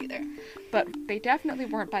 Not sure either. But they definitely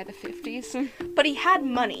weren't by the 50s. But he had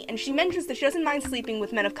money, and she mentions that she doesn't mind sleeping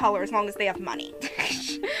with men of color as long as they have money.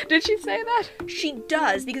 Did she say that? She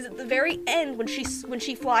does, because at the very end, when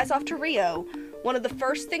she flies off to Rio, one of the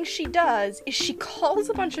first things she does is she calls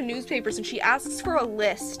a bunch of newspapers and she asks for a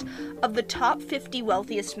list of the top 50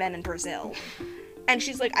 wealthiest men in Brazil. And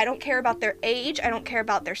she's like, I don't care about their age, I don't care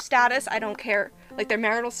about their status, I don't care, their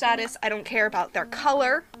marital status, I don't care about their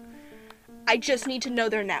color. I just need to know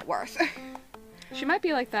their net worth. She might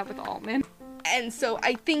be like that with all men. And so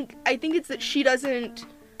I think it's that she doesn't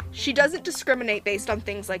discriminate based on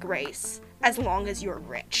things like race, as long as you're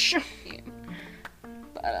rich. Yeah.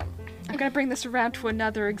 But, I'm gonna bring this around to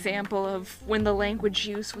another example of when the language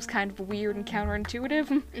use was kind of weird and counterintuitive,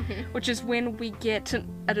 mm-hmm. which is when we get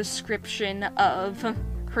a description of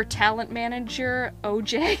her talent manager,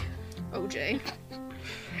 OJ,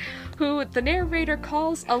 who the narrator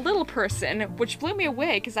calls a little person, which blew me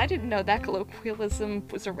away because I didn't know that colloquialism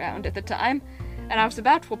was around at the time, and I was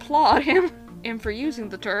about to applaud him for using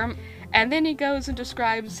the term, and then he goes and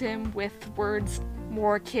describes him with words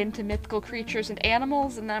more akin to mythical creatures and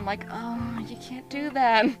animals, and then I'm like, oh, you can't do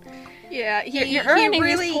that. Yeah, you're earning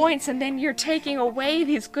these points, and then you're taking away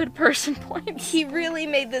these good person points. He really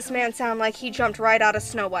made this man sound like he jumped right out of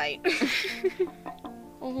Snow White.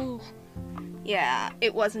 Oh. Yeah,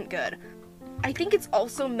 it wasn't good. I think it's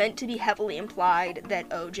also meant to be heavily implied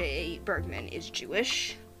that O.J. Bergman is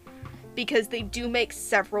Jewish, because they do make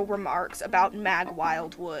several remarks about Mag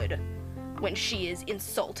Wildwood when she is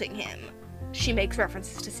insulting him. She makes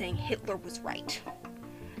references to saying Hitler was right.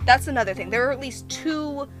 That's another thing. There are at least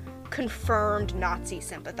 2 confirmed Nazi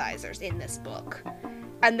sympathizers in this book,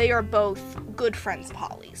 and they are both good friends of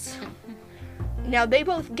Holly's. Now, they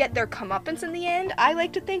both get their comeuppance in the end, I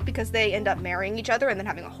like to think, because they end up marrying each other and then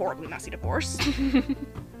having a horribly messy divorce.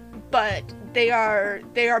 But they are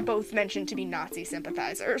both mentioned to be Nazi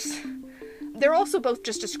sympathizers. They're also both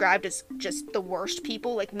just described as just the worst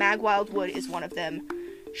people. Like, Mag Wildwood is one of them.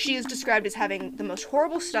 She is described as having the most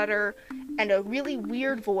horrible stutter and a really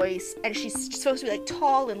weird voice, and she's supposed to be, like,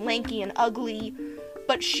 tall and lanky and ugly,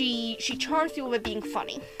 but she charms people by being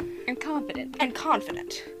funny. And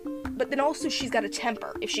confident. But then also she's got a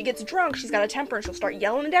temper. If she gets drunk, she's got a temper and she'll start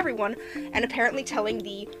yelling at everyone and apparently telling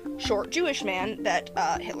the short Jewish man that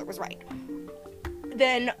Hitler was right.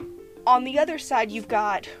 Then on the other side, you've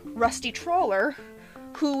got Rusty Trawler,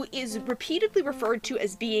 who is repeatedly referred to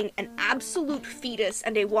as being an absolute fetus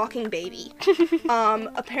and a walking baby.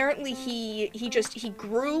 Apparently he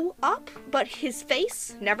grew up, but his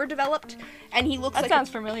face never developed, and he looks like... That sounds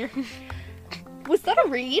familiar. Was that a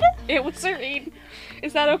read? It was a read.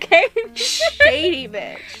 Is that okay? Shady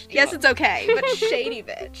bitch. Yes, it's okay, but shady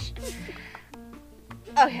bitch.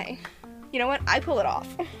 Okay. You know what? I pull it off.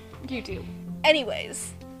 You do.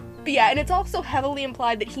 Anyways. But yeah, and it's also heavily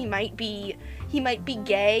implied that he might be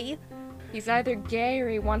gay. He's either gay or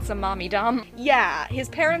he wants a mommy dom. Yeah, his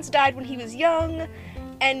parents died when he was young,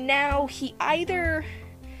 and now he either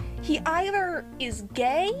is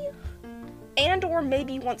gay and or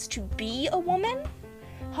maybe wants to be a woman.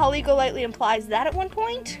 Holly Golightly implies that at one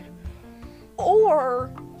point.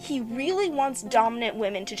 Or he really wants dominant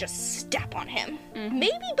women to just step on him. Mm-hmm.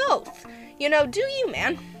 Maybe both. You know, do you,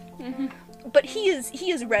 man. Mm-hmm. But he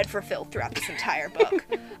is read for filth throughout this entire book.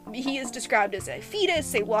 He is described as a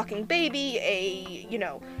fetus, a walking baby,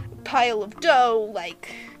 a, pile of dough.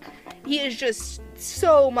 Like, he is just,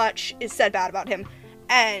 so much is said bad about him.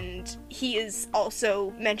 And he is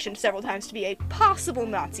also mentioned several times to be a possible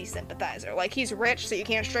Nazi sympathizer. Like, he's rich, so you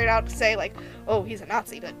can't straight out say, like, oh, he's a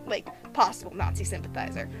Nazi, but, like, possible Nazi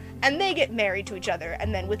sympathizer. And they get married to each other,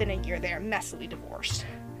 and then within a year they are messily divorced.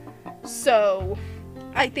 So,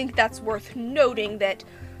 I think that's worth noting that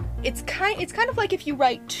it's kind of like if you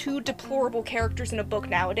write 2 deplorable characters in a book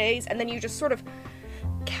nowadays, and then you just sort of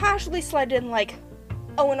casually slide in, like,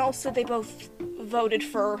 oh, and also they both voted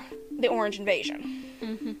for the Orange Invasion.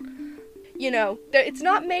 Mm-hmm. It's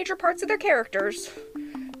not major parts of their characters,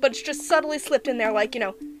 but it's just subtly slipped in there, like,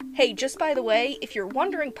 hey, just by the way, if you're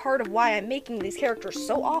wondering part of why I'm making these characters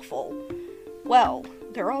so awful, well,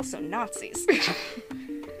 they're also Nazis.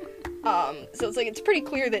 So it's like, it's pretty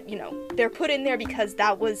clear that, they're put in there because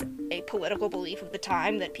that was a political belief of the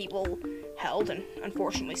time that people held and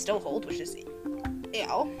unfortunately still hold, which is,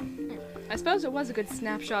 I suppose it was a good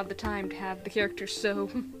snapshot of the time to have the characters so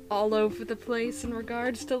all over the place in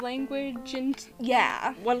regards to language and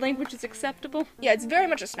what language is acceptable. Yeah, it's very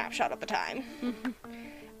much a snapshot of the time.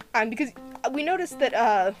 Mm-hmm. Because we noticed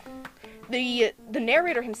that the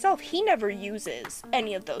narrator himself, he never uses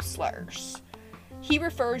any of those slurs. He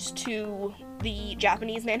refers to the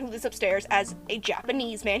Japanese man who lives upstairs as a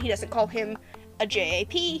Japanese man. He doesn't call him a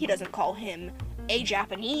JAP. He doesn't call him a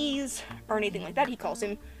Japanese or anything like that. He calls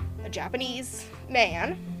him a Japanese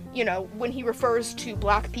man. When he refers to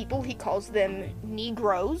black people, he calls them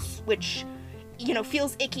Negroes, which,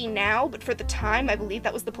 feels icky now, but for the time, I believe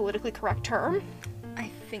that was the politically correct term.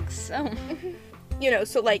 I think so.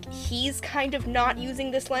 So, like, he's kind of not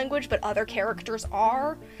using this language, but other characters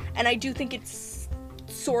are, and I do think it's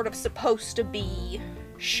sort of supposed to be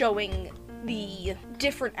showing the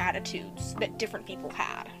different attitudes that different people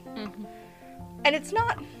had. Mm-hmm. And it's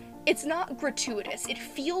not gratuitous. It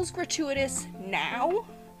feels gratuitous now,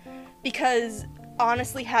 because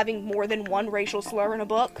honestly, having more than one racial slur in a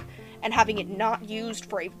book and having it not used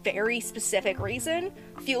for a very specific reason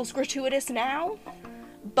feels gratuitous now.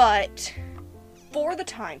 But for the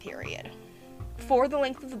time period, for the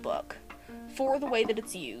length of the book, for the way that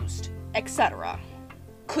it's used, etc.,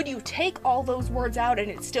 Could you take all those words out and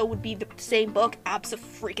it still would be the same book?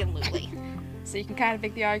 Abso-freaking-lutely. So you can kind of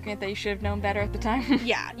make the argument that you should have known better at the time.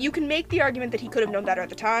 Yeah, you can make the argument that he could have known better at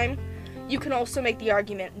the time. You can also make the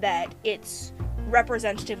argument that it's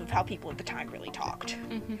representative of how people at the time really talked.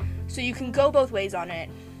 Mm-hmm. So you can go both ways on it.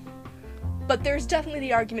 But there's definitely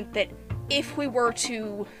the argument that if we were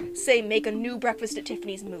to, say, make a new Breakfast at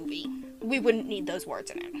Tiffany's movie, we wouldn't need those words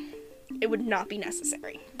in it. It would not be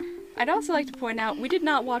necessary. I'd also like to point out, we did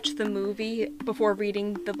not watch the movie before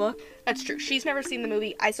reading the book. That's true. She's never seen the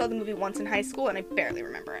movie. I saw the movie once in high school, and I barely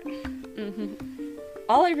remember it. Mm-hmm.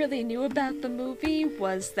 All I really knew about the movie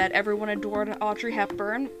was that everyone adored Audrey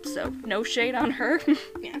Hepburn, so no shade on her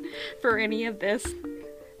Yeah. for any of this.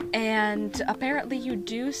 And apparently you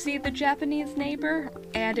do see the Japanese neighbor,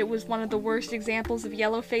 and it was one of the worst examples of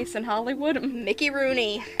yellowface in Hollywood. Mickey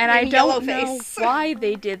Rooney. And I don't know Yellowface. why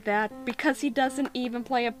they did that, because he doesn't even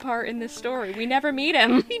play a part in this story. We never meet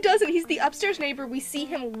him. He doesn't. He's the upstairs neighbor. We see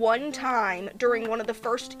him one time during one of the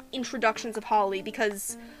first introductions of Holly,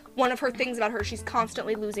 because one of her things about her, she's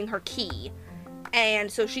constantly losing her key.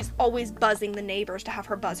 And so she's always buzzing the neighbors to have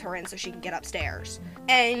her buzz her in so she can get upstairs.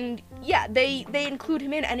 And yeah, they include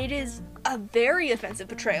him in, and it is a very offensive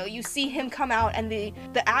portrayal. You see him come out, and the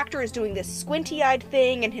actor is doing this squinty-eyed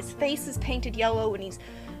thing, and his face is painted yellow, and he's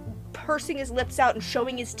pursing his lips out and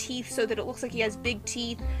showing his teeth so that it looks like he has big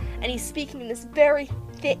teeth, and he's speaking in this very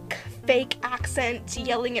thick, fake accent,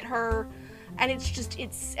 yelling at her, and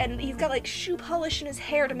and he's got like shoe polish in his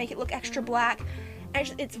hair to make it look extra black,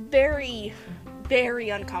 and it's very, very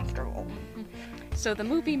uncomfortable. So the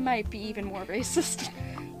movie might be even more racist.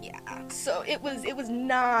 Yeah, so it was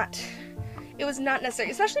not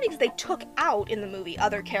necessary, especially because they took out in the movie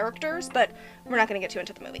other characters, but we're not going to get too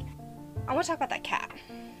into the movie. I want to talk about that cat.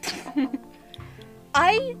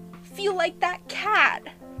 I feel like that cat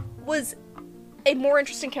was a more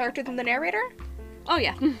interesting character than the narrator. Oh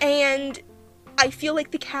yeah. And I feel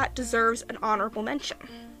like the cat deserves an honorable mention.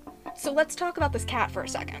 So let's talk about this cat for a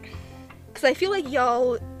second, because I feel like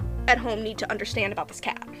y'all at home need to understand about this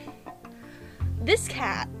cat. This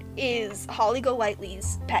cat is Holly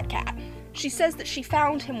Golightly's pet cat. She says that she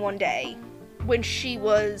found him one day when she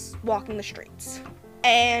was walking the streets,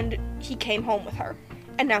 and he came home with her,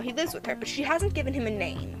 and now he lives with her, but she hasn't given him a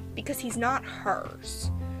name because he's not hers.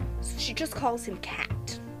 So she just calls him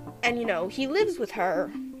Cat. And he lives with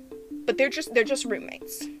her, but they're just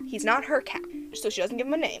roommates. He's not her cat, so she doesn't give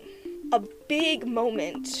him a name. A big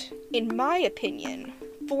moment, in my opinion,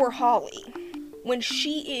 for Holly, when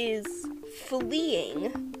she is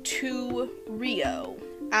fleeing to Rio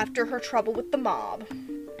after her trouble with the mob.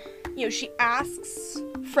 She asks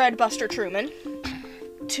Fred Buster Truman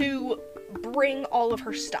to bring all of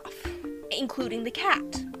her stuff, including the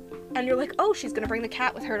cat. And you're like, oh, she's gonna bring the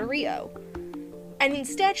cat with her to Rio. And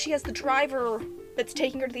instead, she has the driver that's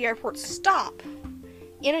taking her to the airport stop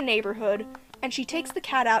in a neighborhood, and she takes the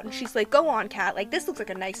cat out, and she's like, go on, cat, like, this looks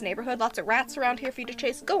like a nice neighborhood, lots of rats around here for you to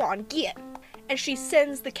chase, go on, get. And she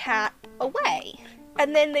sends the cat away.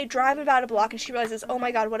 And then they drive about a block, and she realizes, oh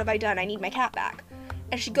my god, what have I done? I need my cat back.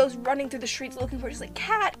 And she goes running through the streets looking for it. She's like,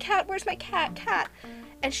 cat, where's my cat, cat?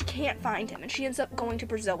 And she can't find him, and she ends up going to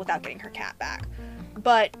Brazil without getting her cat back.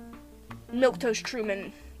 But Milquetoast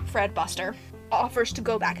Truman, Fred Buster, offers to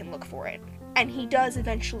go back and look for it. And he does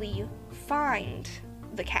eventually find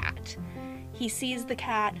the cat. He sees the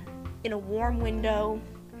cat in a warm window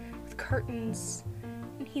with curtains,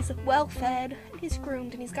 and he's well-fed, and he's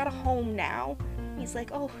groomed, and he's got a home now. And he's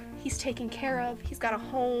like, oh, he's taken care of, he's got a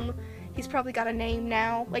home, he's probably got a name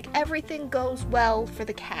now. Like, everything goes well for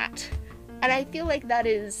the cat. And I feel like that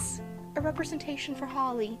is a representation for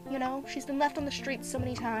Holly, She's been left on the streets so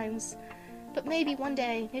many times, but maybe one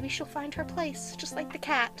day, maybe she'll find her place, just like the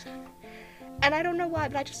cat. And I don't know why,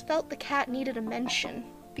 but I just felt the cat needed a mention,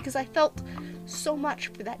 because I felt so much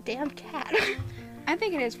for that damn cat. I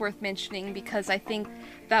think it is worth mentioning, because I think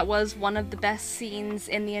that was one of the best scenes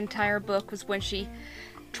in the entire book, was when she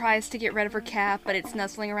tries to get rid of her cat, but it's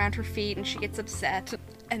nuzzling around her feet, and she gets upset,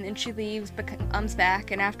 and then she leaves, but comes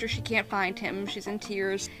back, and after she can't find him, she's in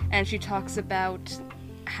tears, and she talks about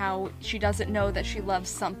how she doesn't know that she loves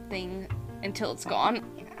something until it's gone.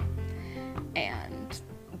 And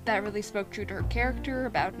that really spoke true to her character,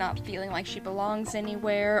 about not feeling like she belongs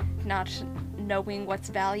anywhere, not knowing what's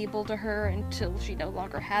valuable to her until she no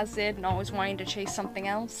longer has it, and always wanting to chase something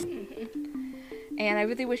else. And I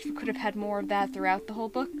really wish we could have had more of that throughout the whole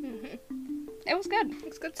book. It was good.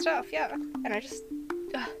 It's good stuff, yeah. And I just...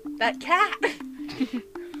 that cat!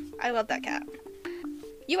 I love that cat.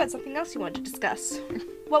 You had something else you wanted to discuss.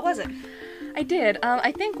 What was it? I did.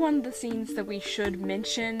 I think one of the scenes that we should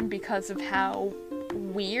mention, because of how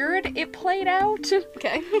weird it played out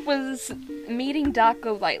Okay. was meeting Doc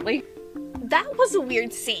Golightly. That was a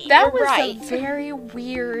weird scene. That You're was right. a very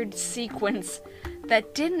weird sequence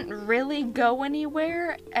that didn't really go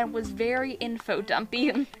anywhere and was very info-dumpy.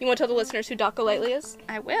 You want to tell the listeners who Doc Golightly is?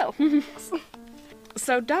 I will.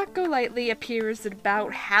 So Doc Golightly appears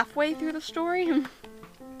about halfway through the story,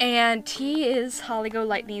 and he is Holly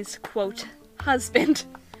Golightly's, quote, husband.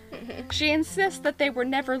 She insists that they were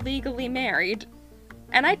never legally married,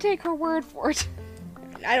 and I take her word for it.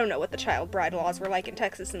 I don't know what the child bride laws were like in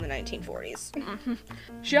Texas in the 1940s.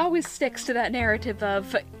 She always sticks to that narrative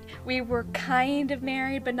of, we were kind of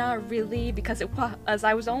married, but not really, because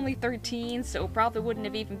I was only 13, so it probably wouldn't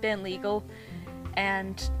have even been legal.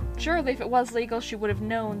 And surely if it was legal, she would have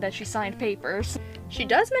known that she signed papers. She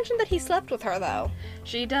does mention that he slept with her, though.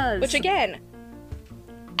 She does. Which, again,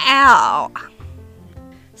 ow.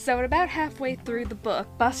 So at about halfway through the book,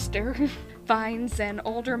 Buster finds an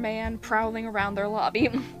older man prowling around their lobby.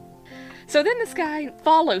 So then this guy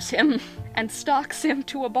follows him and stalks him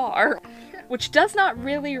to a bar, which does not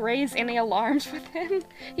really raise any alarms with him.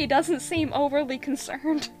 He doesn't seem overly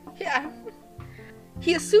concerned. Yeah.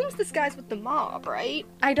 He assumes this guy's with the mob, right?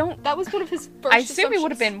 That was one of his first I assume he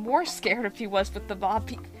would have assumptions. been more scared if he was with the mob.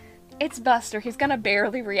 It's Buster. He's gonna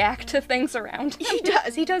barely react to things around him.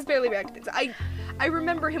 He does barely react to things. I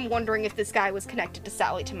remember him wondering if this guy was connected to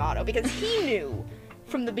Sally Tomato, because he knew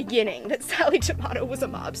from the beginning that Sally Tomato was a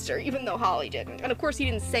mobster, even though Holly didn't. And of course he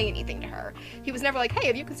didn't say anything to her. He was never like, hey,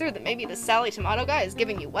 have you considered that maybe this Sally Tomato guy is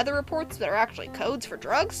giving you weather reports that are actually codes for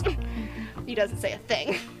drugs? He doesn't say a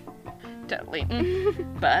thing. Totally.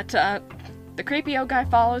 But, the creepy old guy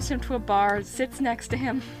follows him to a bar, sits next to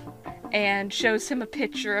him, and shows him a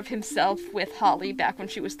picture of himself with Holly back when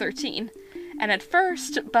she was 13. And at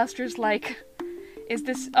first, Buster's like,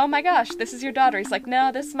 oh my gosh, this is your daughter. He's like,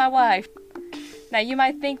 no, this is my wife. Now, you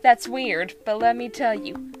might think that's weird, but let me tell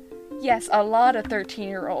you. Yes, a lot of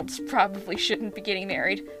 13-year-olds probably shouldn't be getting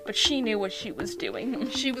married, but she knew what she was doing.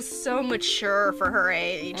 She was so mature for her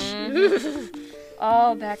age.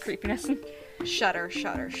 All that creepiness. Shudder,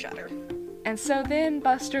 shudder, shudder. And so then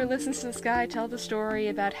Buster listens to this guy tell the story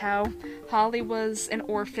about how Holly was an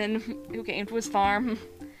orphan who came to his farm,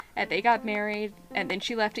 and they got married, and then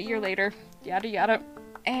she left a year later, yada yada.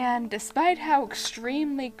 And despite how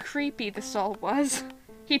extremely creepy this all was,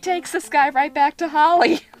 he takes this guy right back to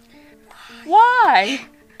Holly. Why?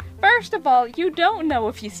 First of all, you don't know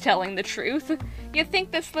if he's telling the truth. You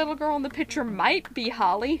think this little girl in the picture might be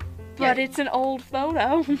Holly, but it's an old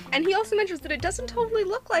photo. And he also mentions that it doesn't totally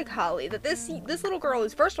look like Holly. That this little girl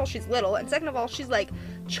is, first of all, she's little, and second of all, she's like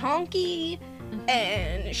chonky,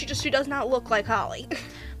 and she does not look like Holly.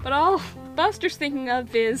 But all Buster's thinking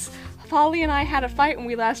of is, Holly and I had a fight when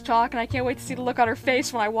we last talked, and I can't wait to see the look on her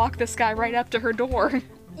face when I walk this guy right up to her door.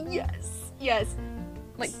 Yes, yes.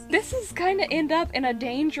 Like, this is kind of end up in a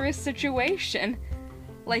dangerous situation.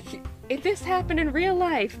 Like, if this happened in real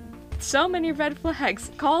life, so many red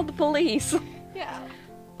flags, call the police. Yeah.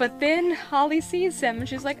 But then Holly sees him, and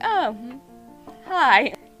she's like, oh,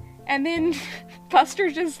 hi. And then Buster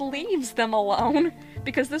just leaves them alone,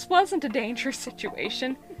 because this wasn't a dangerous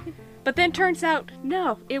situation. But then turns out,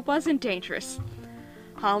 no, it wasn't dangerous.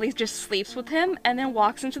 Holly just sleeps with him and then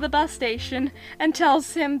walks into the bus station and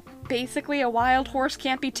tells him basically a wild horse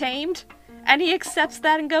can't be tamed. And he accepts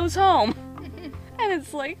that and goes home. And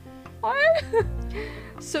it's like, what?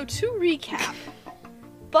 So to recap,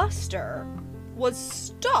 Buster was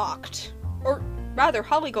stalked, or rather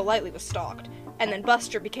Holly Golightly was stalked, and then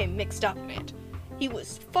Buster became mixed up in it. He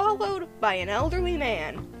was followed by an elderly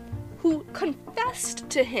man who confessed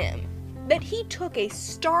to him that he took a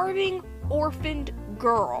starving, orphaned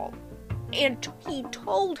girl, and he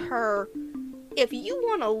told her, if you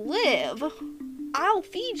want to live, I'll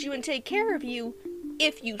feed you and take care of you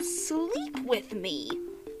if you sleep with me.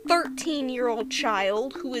 13-year-old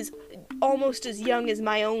child who is almost as young as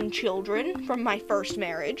my own children from my first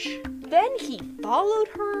marriage. Then he followed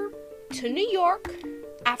her to New York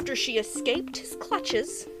after she escaped his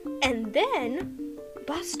clutches, and then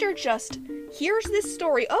Buster just hears this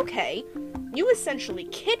story. Okay, you essentially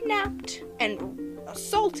kidnapped and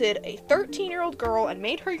assaulted a 13-year-old girl and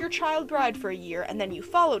made her your child bride for a year, and then you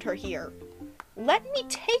followed her here. Let me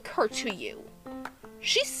take her to you.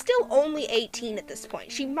 She's still only 18 at this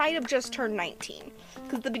point. She might have just turned 19.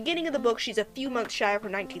 Because at the beginning of the book, she's a few months shy of her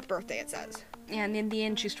 19th birthday, it says. Yeah, and in the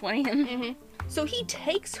end, she's 20. So he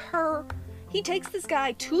takes this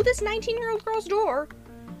guy to this 19-year-old girl's door,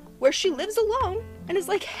 where she lives alone, and is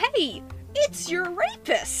like, hey, it's your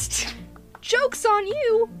rapist. Joke's on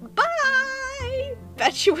you. Bye.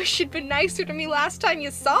 Bet you wish you'd been nicer to me last time you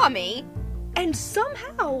saw me. And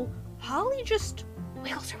somehow, Holly just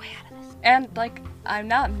wiggles her way out of this. And, like, I'm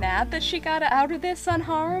not mad that she got out of this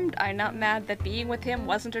unharmed. I'm not mad that being with him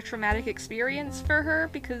wasn't a traumatic experience for her,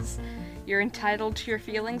 because you're entitled to your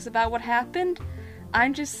feelings about what happened.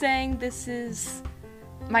 I'm just saying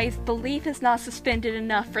my belief is not suspended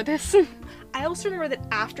enough for this. I also remember that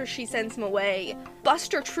after she sends him away,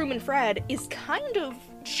 Buster, Truman, Fred is kind of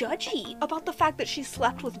judgy about the fact that she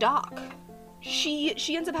slept with Doc. She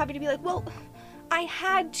ends up having to be like, well, I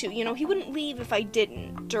had to, he wouldn't leave if I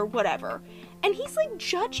didn't, or whatever. And he's, like,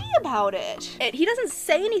 judgy about it. And he doesn't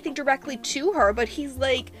say anything directly to her, but he's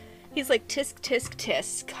like, tisk, tisk,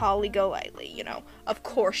 tisk, Holly Golightly, Of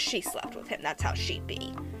course she slept with him, that's how she'd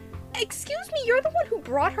be. Excuse me, you're the one who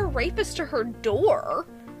brought her rapist to her door.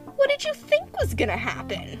 What did you think was gonna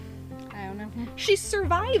happen? I don't know. She's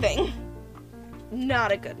surviving.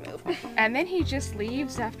 Not a good move. And then he just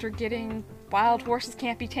leaves after getting wild horses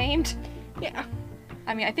can't be tamed. Yeah.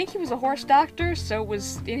 I mean, I think he was a horse doctor, so it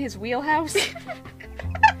was in his wheelhouse.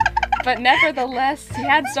 But nevertheless, he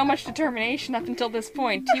had so much determination up until this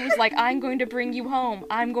point. He was like, I'm going to bring you home.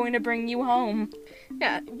 I'm going to bring you home.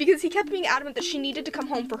 Yeah, because he kept being adamant that she needed to come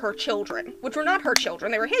home for her children, which were not her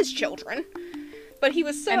children, they were his children. But he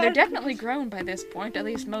was so... And they're definitely grown by this point, at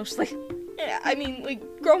least mostly. Yeah, I mean, like,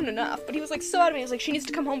 grown enough. But he was, like, so adamant, he was like, she needs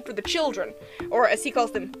to come home for the children. Or, as he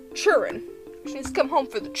calls them, children. She needs to come home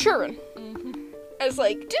for the children. Mm-hmm. I was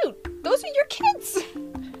like, dude, those are your kids.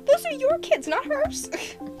 Those are your kids, not hers.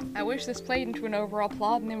 I wish this played into an overall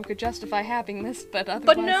plot and then we could justify having this, but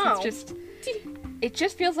otherwise no. It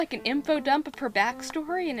just feels like an info dump of her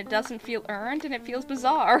backstory, and it doesn't feel earned, and it feels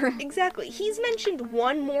bizarre. Exactly. He's mentioned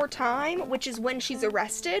one more time, which is when she's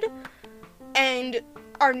arrested, and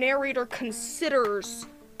our narrator considers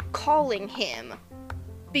calling him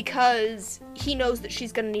because he knows that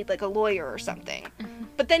she's gonna need, like, a lawyer or something. Mm-hmm.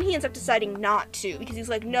 But then he ends up deciding not to, because he's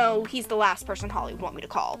like, no, he's the last person Holly would want me to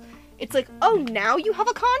call. It's like, oh, now you have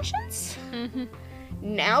a conscience? Mm-hmm.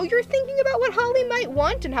 Now you're thinking about what Holly might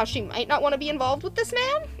want and how she might not want to be involved with this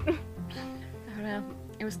man? I don't know.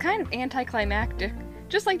 It was kind of anticlimactic.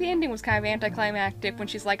 Just like the ending was kind of anticlimactic when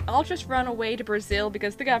she's like, I'll just run away to Brazil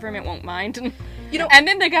because the government won't mind. And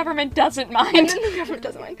then the government doesn't mind. And then the government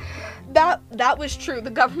doesn't mind. That was true. The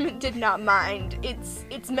government did not mind.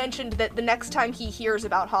 It's mentioned that the next time he hears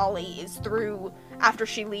about Holly is through, after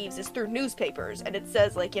she leaves, is through newspapers. And it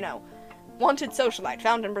says, like, wanted socialite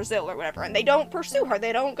found in Brazil or whatever. And they don't pursue her.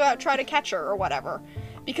 They don't try to catch her or whatever.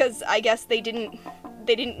 Because I guess they didn't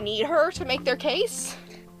need her to make their case.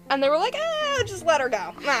 And they were like, just let her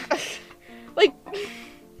go. Like,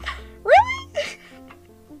 really?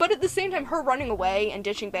 But at the same time, her running away and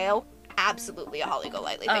ditching bail, absolutely a Holly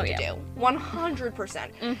Golightly thing to do.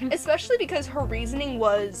 100%. Mm-hmm. Especially because her reasoning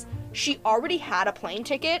was she already had a plane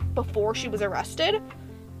ticket before she was arrested,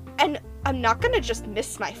 and I'm not gonna just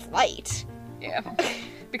miss my flight. Yeah.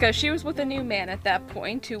 Because she was with a new man at that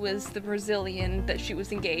point, who was the Brazilian that she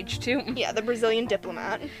was engaged to. Yeah, the Brazilian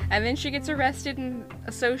diplomat. And then she gets arrested in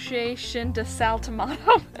association to Sal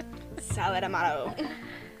Tomato. Sally Tomato.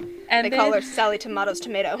 And they call her Sally Tomato's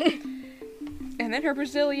tomato. And then her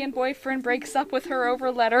Brazilian boyfriend breaks up with her over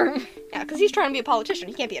a letter. Yeah, because he's trying to be a politician.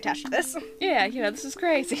 He can't be attached to this. Yeah, this is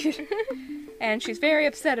crazy. And she's very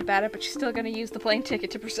upset about it, but she's still gonna use the plane ticket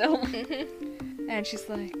to Brazil. Mm-hmm. And she's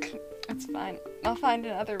like, that's fine. I'll find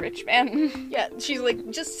another rich man. Yeah, she's like,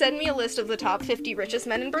 just send me a list of the top 50 richest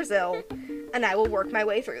men in Brazil, and I will work my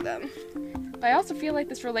way through them. But I also feel like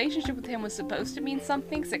this relationship with him was supposed to mean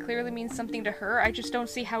something, because it clearly means something to her. I just don't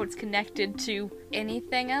see how it's connected to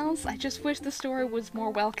anything else. I just wish the story was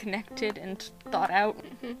more well-connected and thought out.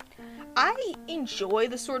 Mm-hmm. I enjoy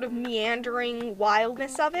the sort of meandering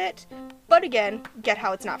wildness of it, but again, get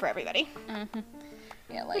how it's not for everybody. Mm-hmm.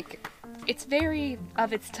 Yeah, like, it's very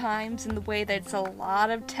of its times in the way that it's a lot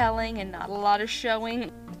of telling and not a lot of showing,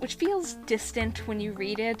 which feels distant when you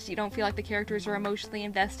read it. You don't feel like the characters are emotionally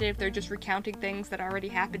invested if they're just recounting things that already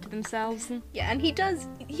happened to themselves. Yeah, and he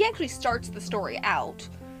actually starts the story out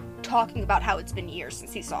talking about how it's been years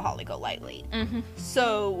since he saw Holly Golightly. Mm-hmm.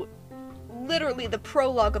 So, literally, the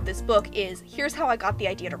prologue of this book is, here's how I got the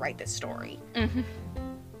idea to write this story. Mm-hmm.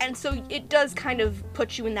 And so it does kind of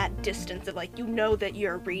put you in that distance of, like, that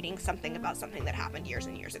you're reading something about something that happened years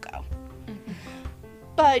and years ago. Mm-hmm.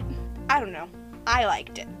 But, I don't know. I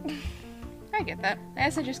liked it. I get that. I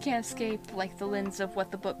guess I just can't escape, like, the lens of what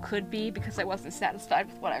the book could be because I wasn't satisfied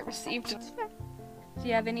with what I received. Do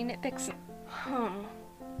you have any nitpicks?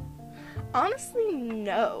 Honestly,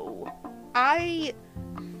 no. I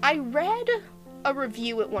read a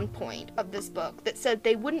review at one point of this book that said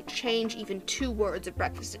they wouldn't change even 2 words of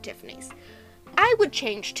Breakfast at Tiffany's. I would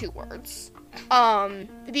change 2 words.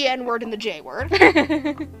 the N-word and the J-word.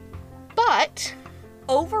 But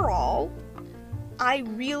overall, I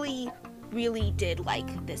really, really did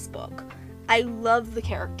like this book. I love the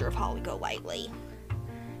character of Holly Golightly.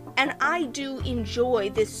 And I do enjoy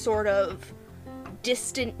this sort of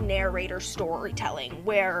distant narrator storytelling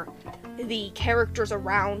where the characters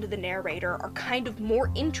around the narrator are kind of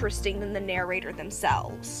more interesting than the narrator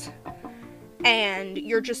themselves. And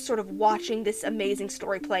you're just sort of watching this amazing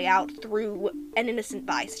story play out through an innocent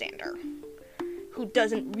bystander who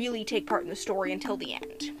doesn't really take part in the story until the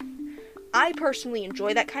end. I personally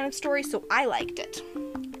enjoy that kind of story, so I liked it.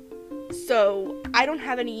 So I don't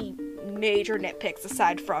have any major nitpicks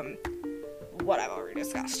aside from what I've already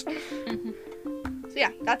discussed. Mm-hmm. So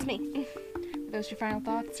yeah, that's me. Are those your final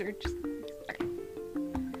thoughts, or just... Okay.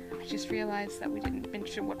 I just realized that we didn't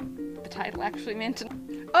mention what the title actually meant.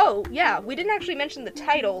 Oh, yeah, we didn't actually mention the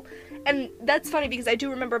title, and that's funny because I do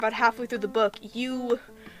remember about halfway through the book, you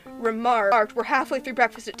remarked, we're halfway through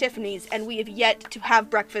Breakfast at Tiffany's, and we have yet to have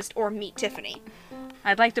breakfast or meet Tiffany.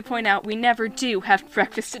 I'd like to point out we never do have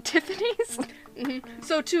breakfast at Tiffany's. Mm-hmm.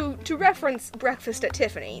 So to reference Breakfast at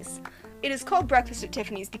Tiffany's, it is called Breakfast at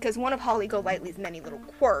Tiffany's because one of Holly Golightly's many little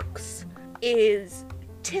quirks is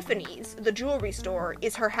Tiffany's, the jewelry store,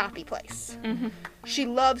 is her happy place. Mm-hmm. She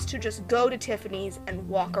loves to just go to Tiffany's and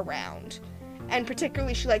walk around. And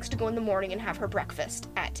particularly she likes to go in the morning and have her breakfast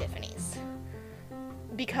at Tiffany's.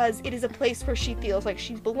 Because it is a place where she feels like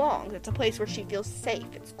she belongs. It's a place where she feels safe.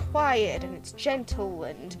 It's quiet and it's gentle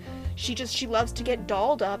and she loves to get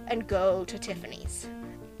dolled up and go to Tiffany's.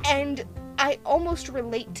 And I almost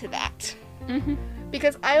relate to that. Mm-hmm.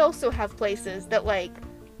 Because I also have places that, like,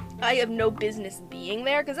 I have no business being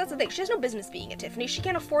there, because that's the thing. She has no business being at Tiffany's. She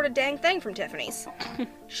can't afford a dang thing from Tiffany's.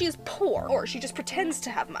 She is poor, or she just pretends to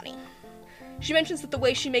have money. She mentions that the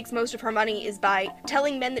way she makes most of her money is by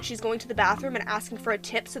telling men that she's going to the bathroom and asking for a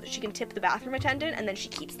tip so that she can tip the bathroom attendant, and then she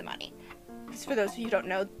keeps the money. Because for those of you who don't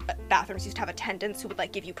know, bathrooms used to have attendants who would,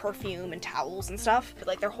 like, give you perfume and towels and stuff. But,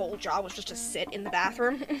 like, their whole job was just to sit in the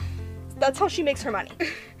bathroom. That's how she makes her money.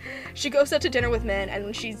 She goes out to dinner with men, and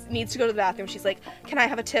when she needs to go to the bathroom, she's like, can I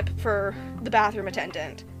have a tip for the bathroom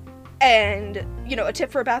attendant? And, you know, a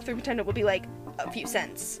tip for a bathroom attendant would be, like, a few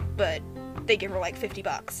cents, but they give her, like,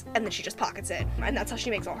 $50, and then she just pockets it, and that's how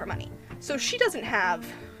she makes all her money. So she doesn't have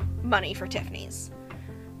money for Tiffany's,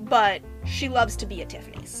 but she loves to be at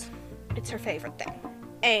Tiffany's. It's her favorite thing.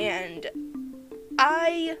 And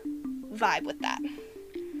I vibe with that.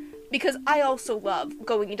 Because I also love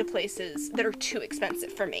going into places that are too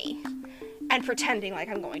expensive for me and pretending like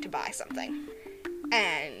I'm going to buy something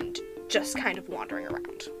and just kind of wandering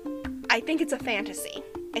around. I think it's a fantasy.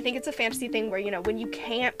 I think it's a fantasy thing where, you know, when you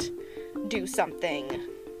can't do something,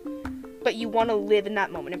 but you want to live in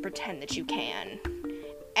that moment and pretend that you can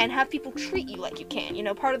and have people treat you like you can. You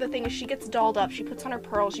know, part of the thing is she gets dolled up, she puts on her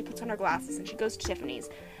pearls, she puts on her glasses, and she goes to Tiffany's.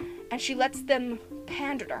 And she lets them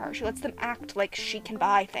pander to her. She lets them act like she can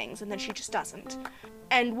buy things, and then she just doesn't.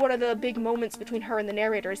 And one of the big moments between her and the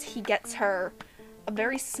narrator is he gets her a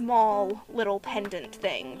very small little pendant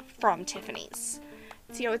thing from Tiffany's.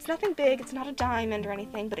 It's, you know, it's nothing big, it's not a diamond or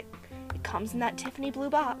anything, but it comes in that Tiffany blue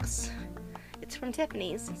box. It's from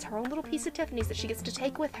Tiffany's. It's her own little piece of Tiffany's that she gets to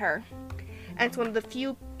take with her. And it's one of the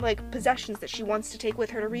few, like, possessions that she wants to take with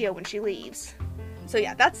her to Rio when she leaves. So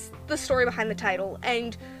yeah, that's the story behind the title,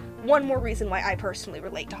 and one more reason why I personally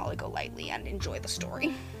relate to Holly Golightly and enjoy the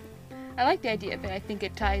story. I like the idea of it. I think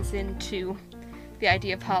it ties into the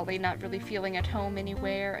idea of Holly not really feeling at home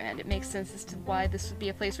anywhere, and it makes sense as to why this would be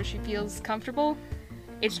a place where she feels comfortable.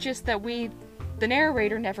 It's just that the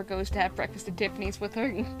narrator never goes to have breakfast at Tiffany's with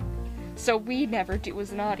her, so we never do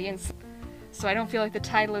as an audience. So I don't feel like the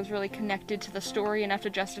title is really connected to the story enough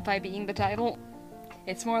to justify being the title.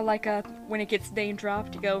 It's more like when it gets name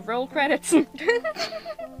dropped, you go, roll credits.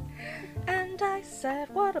 And I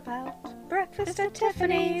said, what about breakfast at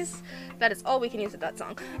Tiffany's? That is all we can use with that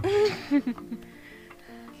song.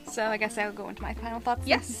 So I guess I'll go into my final thoughts.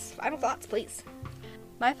 Yes, final thoughts, please.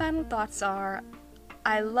 My final thoughts are,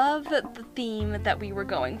 I love the theme that we were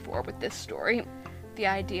going for with this story. The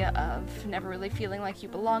idea of never really feeling like you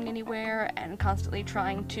belong anywhere and constantly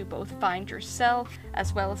trying to both find yourself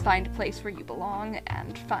as well as find a place where you belong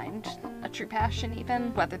and find a true passion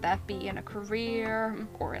even, whether that be in a career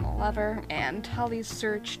or in a lover. And Holly's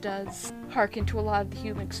search does harken to a lot of the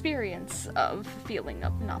human experience of feeling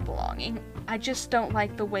of not belonging. I just don't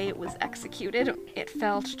like the way it was executed. It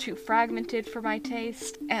felt too fragmented for my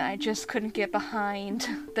taste, and I just couldn't get behind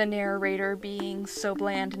the narrator being so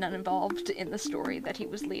bland and uninvolved in the story that he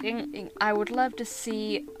was leading. I would love to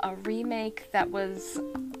see a remake that was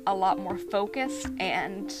a lot more focused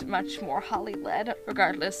and much more Holly-led,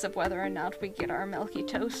 regardless of whether or not we get our Milky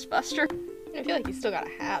Toast Buster. I feel like you still gotta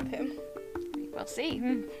have him. We'll see.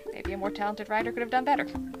 Maybe a more talented writer could have done better.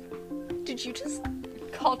 Did you just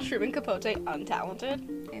call Truman Capote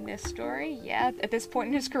untalented? In this story, yeah, at this point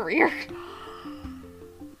in his career.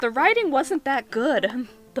 The writing wasn't that good.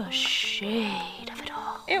 The shade of it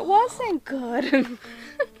all. It wasn't good.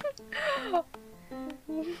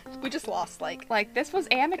 We just lost, Like, this was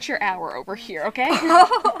amateur hour over here, okay?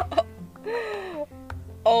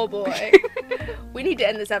 Oh boy. We need to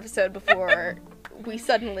end this episode before we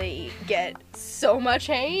suddenly get so much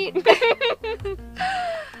hate.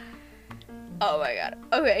 Oh my god.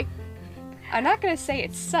 Okay. I'm not gonna say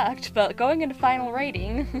it sucked, but going into final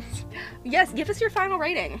rating... Yes, give us your final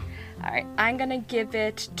rating. Alright, I'm gonna give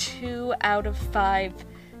it 2 out of 5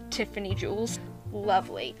 Tiffany jewels.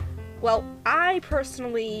 Lovely. Well, I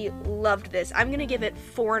personally loved this. I'm gonna give it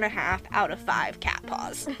 4.5 out of 5 cat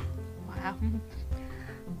paws. Wow.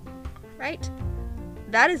 Right?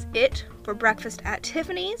 That is it for Breakfast at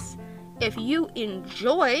Tiffany's. If you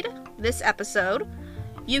enjoyed this episode,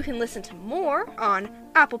 you can listen to more on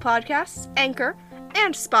Apple Podcasts, Anchor,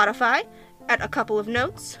 and Spotify at A Couple of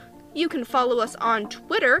Notes. You can follow us on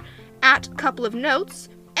Twitter at Couple of Notes.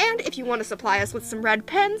 And if you want to supply us with some red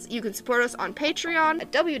pens, you can support us on Patreon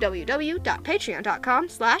at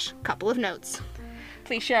www.patreon.com/coupleofnotes.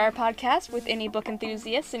 Please share our podcast with any book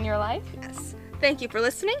enthusiasts in your life. Yes. Thank you for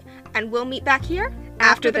listening, and we'll meet back here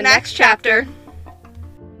after the next chapter.